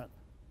adjustment.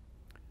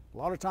 A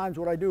lot of times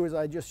what I do is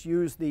I just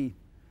use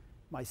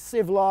my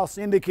sieve loss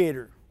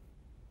indicator.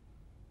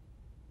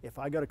 If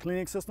I got a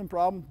cleaning system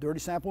problem, dirty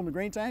sample in the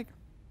grain tank,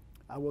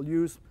 I will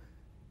use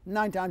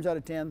 9 times out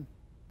of 10,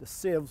 the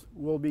sieves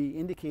will be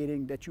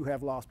indicating that you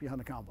have loss behind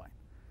the combine.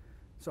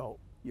 So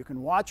you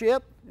can watch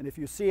it, and if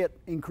you see it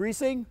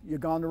increasing,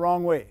 you've gone the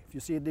wrong way. If you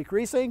see it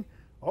decreasing,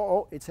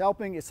 it's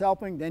helping,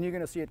 then you're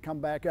going to see it come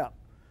back up.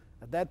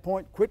 At that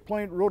point, quit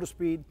playing rotor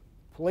speed,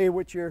 play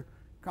with your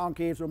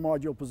concaves or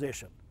module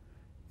position.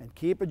 And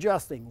keep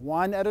adjusting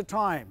one at a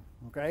time,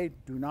 okay?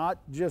 Do not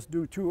just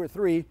do 2 or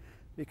 3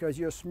 because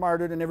you're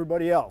smarter than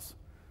everybody else.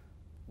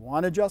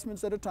 One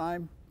adjustments at a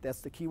time,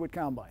 That's the key with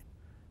combine.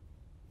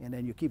 And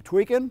then you keep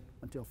tweaking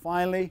until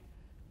finally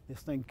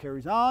this thing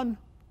carries on.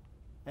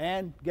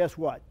 And guess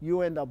what?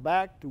 You end up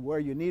back to where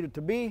you need it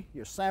to be.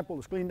 Your sample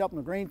is cleaned up in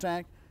the grain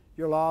tank.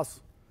 Your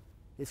loss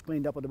is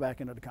cleaned up at the back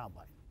end of the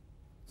combine.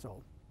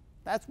 So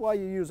that's why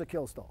you use a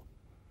kill stall.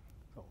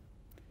 So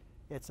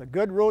it's a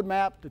good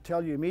roadmap to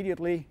tell you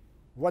immediately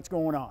what's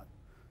going on.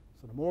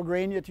 So the more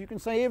grain that you can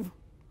save,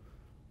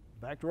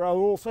 back to our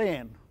old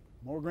saying,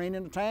 more grain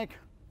in the tank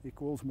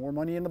equals more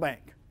money in the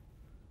bank.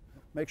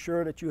 Make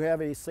sure that you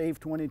have a safe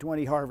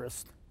 2020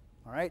 harvest.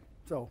 All right?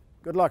 So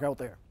good luck out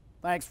there.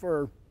 Thanks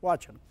for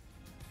watching.